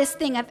hardest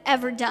thing I've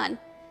ever done.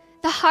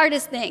 The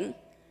hardest thing.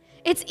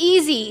 It's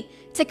easy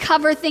to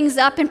cover things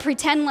up and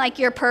pretend like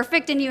you're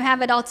perfect and you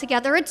have it all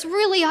together. It's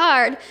really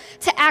hard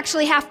to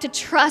actually have to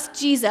trust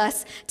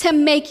Jesus to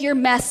make your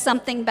mess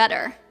something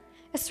better.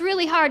 It's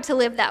really hard to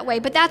live that way,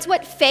 but that's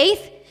what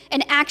faith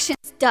and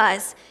actions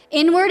does.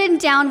 Inward and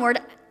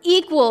downward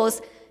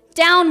equals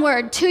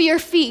downward to your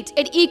feet.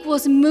 It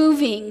equals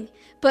moving,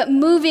 but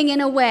moving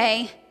in a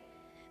way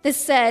that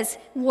says,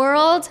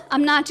 world,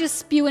 I'm not just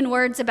spewing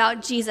words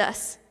about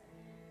Jesus.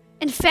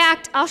 In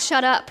fact, I'll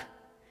shut up.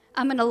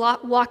 I'm going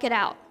to walk it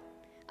out.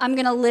 I'm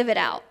going to live it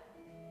out.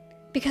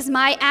 Because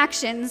my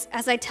actions,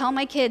 as I tell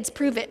my kids,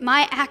 prove it,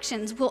 my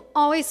actions will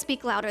always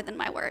speak louder than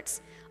my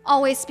words.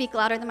 Always speak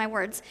louder than my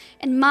words.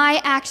 And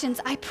my actions,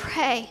 I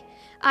pray,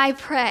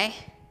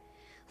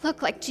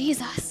 look like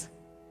Jesus.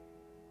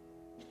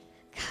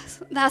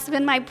 That's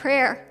been my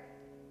prayer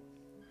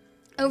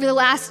over the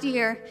last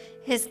year.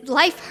 His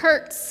life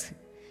hurts.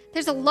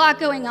 There's a lot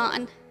going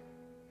on.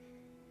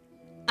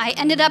 I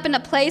ended up in a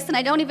place and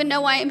I don't even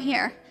know why I'm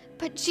here.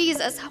 But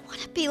Jesus, I want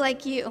to be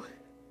like you.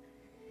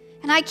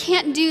 And I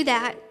can't do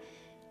that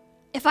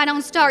if I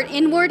don't start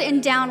inward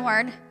and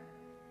downward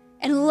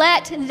and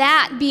let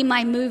that be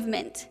my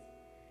movement.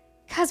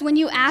 Because when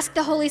you ask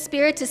the Holy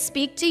Spirit to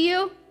speak to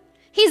you,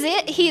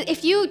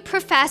 if you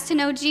profess to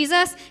know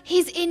Jesus,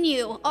 he's in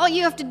you. All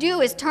you have to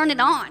do is turn it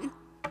on.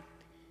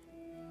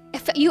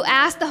 If you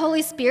ask the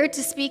Holy Spirit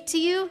to speak to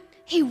you,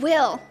 he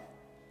will.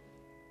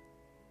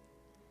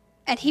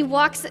 And he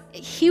walks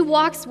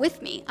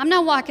with me. I'm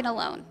not walking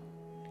alone.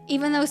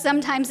 Even though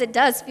sometimes it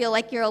does feel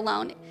like you're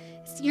alone.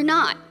 You're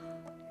not.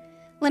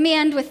 Let me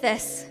end with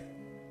this.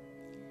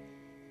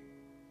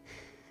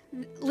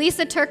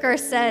 Lisa Turker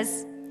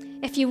says,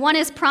 if you want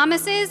his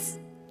promises,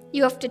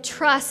 you have to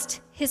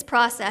trust his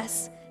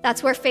process.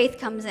 That's where faith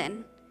comes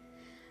in.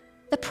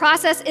 The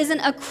process isn't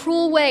a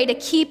cruel way to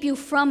keep you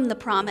from the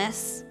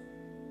promise.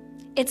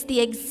 It's the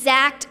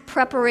exact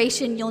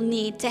preparation you'll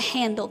need to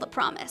handle the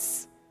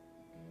promise.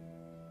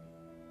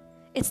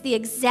 It's the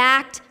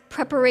exact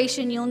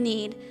preparation you'll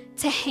need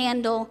to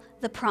handle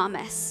the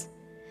promise.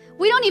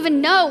 We don't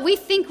even know. We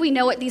think we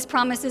know what these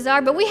promises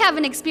are, but we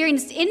haven't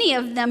experienced any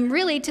of them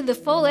really to the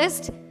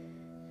fullest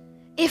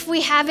if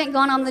we haven't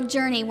gone on the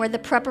journey where the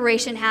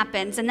preparation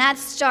happens, and that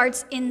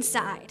starts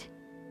inside.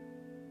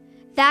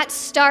 that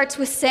starts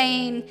with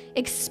saying,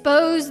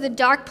 expose the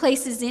dark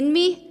places in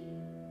me.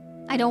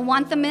 I don't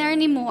want them there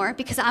anymore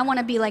because I want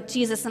to be like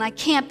Jesus, and I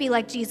can't be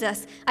like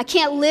Jesus. I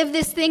can't live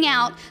this thing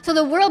out. So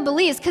the world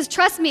believes, because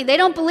trust me, they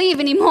don't believe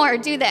anymore,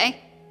 do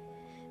they?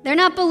 They're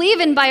not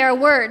believing by our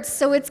words,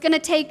 so it's going to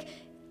take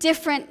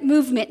different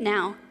movement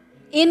now,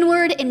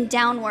 inward and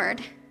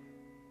downward,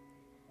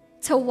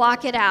 to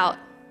walk it out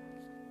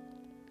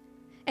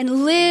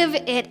and live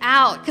it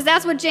out, because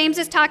that's what James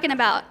is talking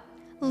about.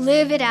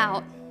 Live it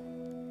out.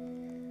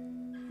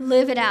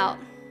 Live it out.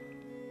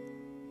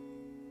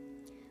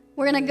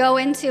 We're going to go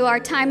into our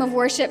time of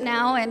worship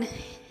now, and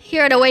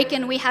here at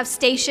Awaken we have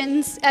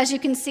stations, as you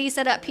can see,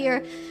 set up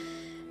here,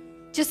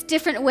 just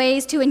different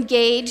ways to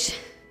engage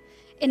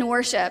in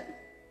worship.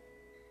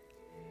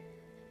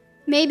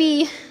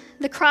 Maybe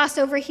the cross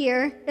over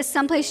here is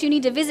someplace you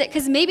need to visit,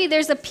 because maybe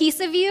there's a piece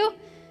of you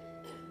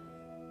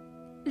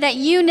that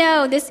you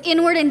know this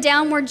inward and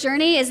downward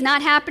journey is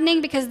not happening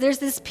because there's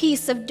this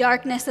piece of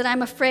darkness that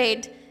I'm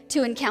afraid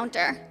to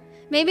encounter.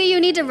 Maybe you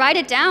need to write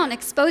it down,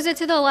 expose it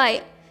to the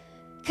light.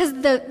 Because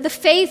the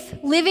faith,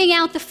 living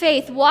out the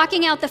faith,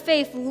 walking out the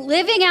faith,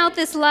 living out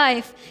this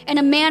life in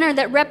a manner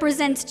that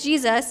represents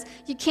Jesus,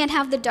 you can't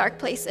have the dark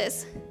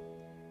places.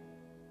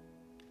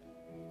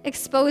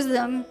 Expose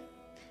them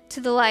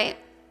to the light.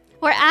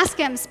 Or ask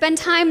him, spend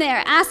time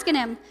there, asking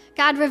him,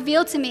 God,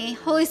 reveal to me,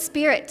 Holy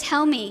Spirit,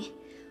 tell me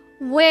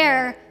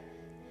where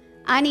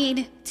I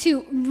need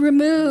to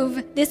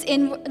remove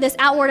this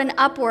outward and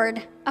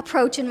upward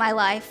approach in my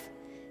life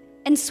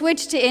and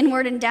switch to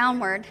inward and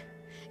downward.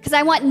 Because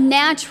I want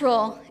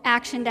natural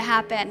action to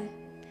happen,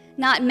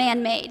 not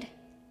man-made.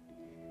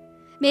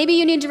 Maybe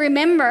you need to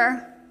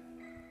remember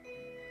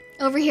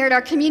over here at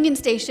our communion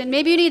station,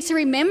 maybe you need to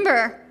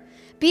remember,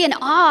 be in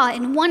awe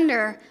and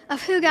wonder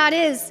of who God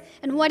is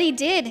and what he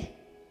did.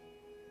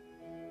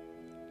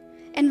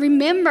 And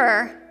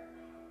remember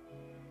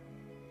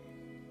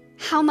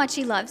how much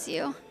he loves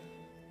you,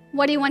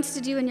 what he wants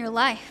to do in your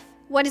life,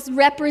 what is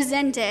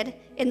represented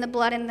in the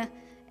blood and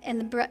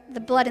the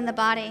blood in the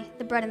body,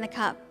 the bread in the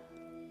cup.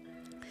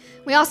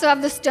 We also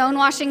have the stone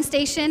washing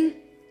station.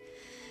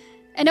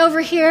 And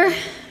over here,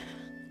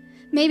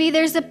 maybe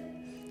there's a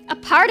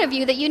part of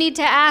you that you need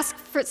to ask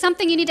for,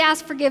 something you need to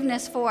ask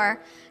forgiveness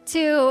for,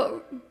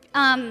 to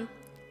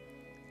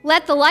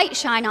let the light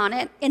shine on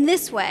it in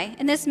this way,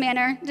 in this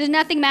manner. There's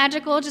nothing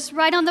magical, just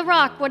write on the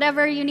rock,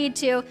 whatever you need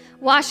to,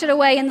 wash it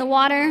away in the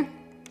water.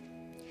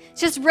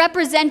 It's just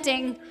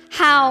representing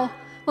how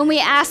when we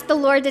ask the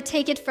Lord to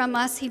take it from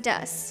us, he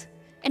does.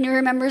 And he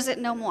remembers it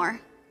no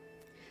more.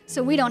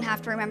 So we don't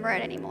have to remember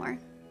it anymore.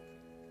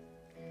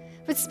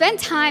 But spend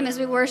time as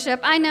we worship.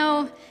 I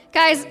know,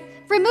 guys,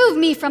 remove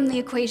me from the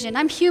equation.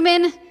 I'm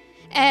human,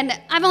 and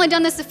I've only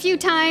done this a few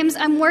times.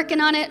 I'm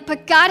working on it,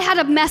 but God had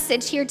a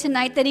message here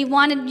tonight that he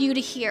wanted you to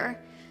hear.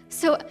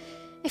 So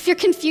if you're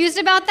confused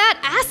about that,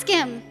 ask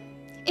him.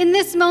 In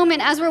this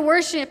moment, as we're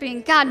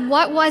worshiping, God,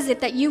 what was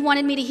it that you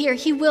wanted me to hear?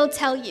 He will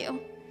tell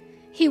you.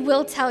 He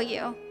will tell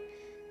you.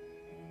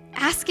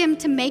 Ask him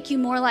to make you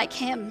more like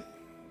him.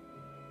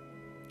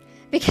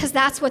 Because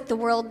that's what the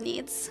world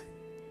needs.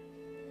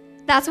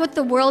 That's what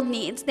the world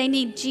needs. They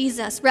need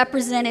Jesus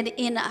represented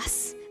in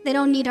us. They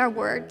don't need our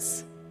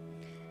words.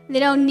 They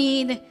don't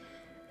need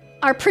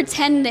our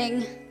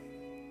pretending.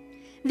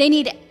 They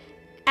need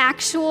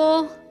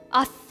actual,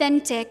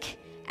 authentic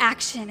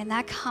action, and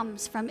that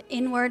comes from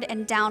inward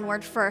and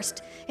downward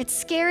first. It's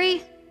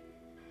scary,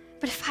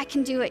 but if I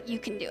can do it, you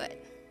can do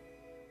it.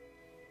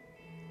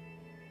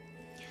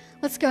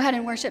 Let's go ahead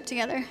and worship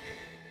together.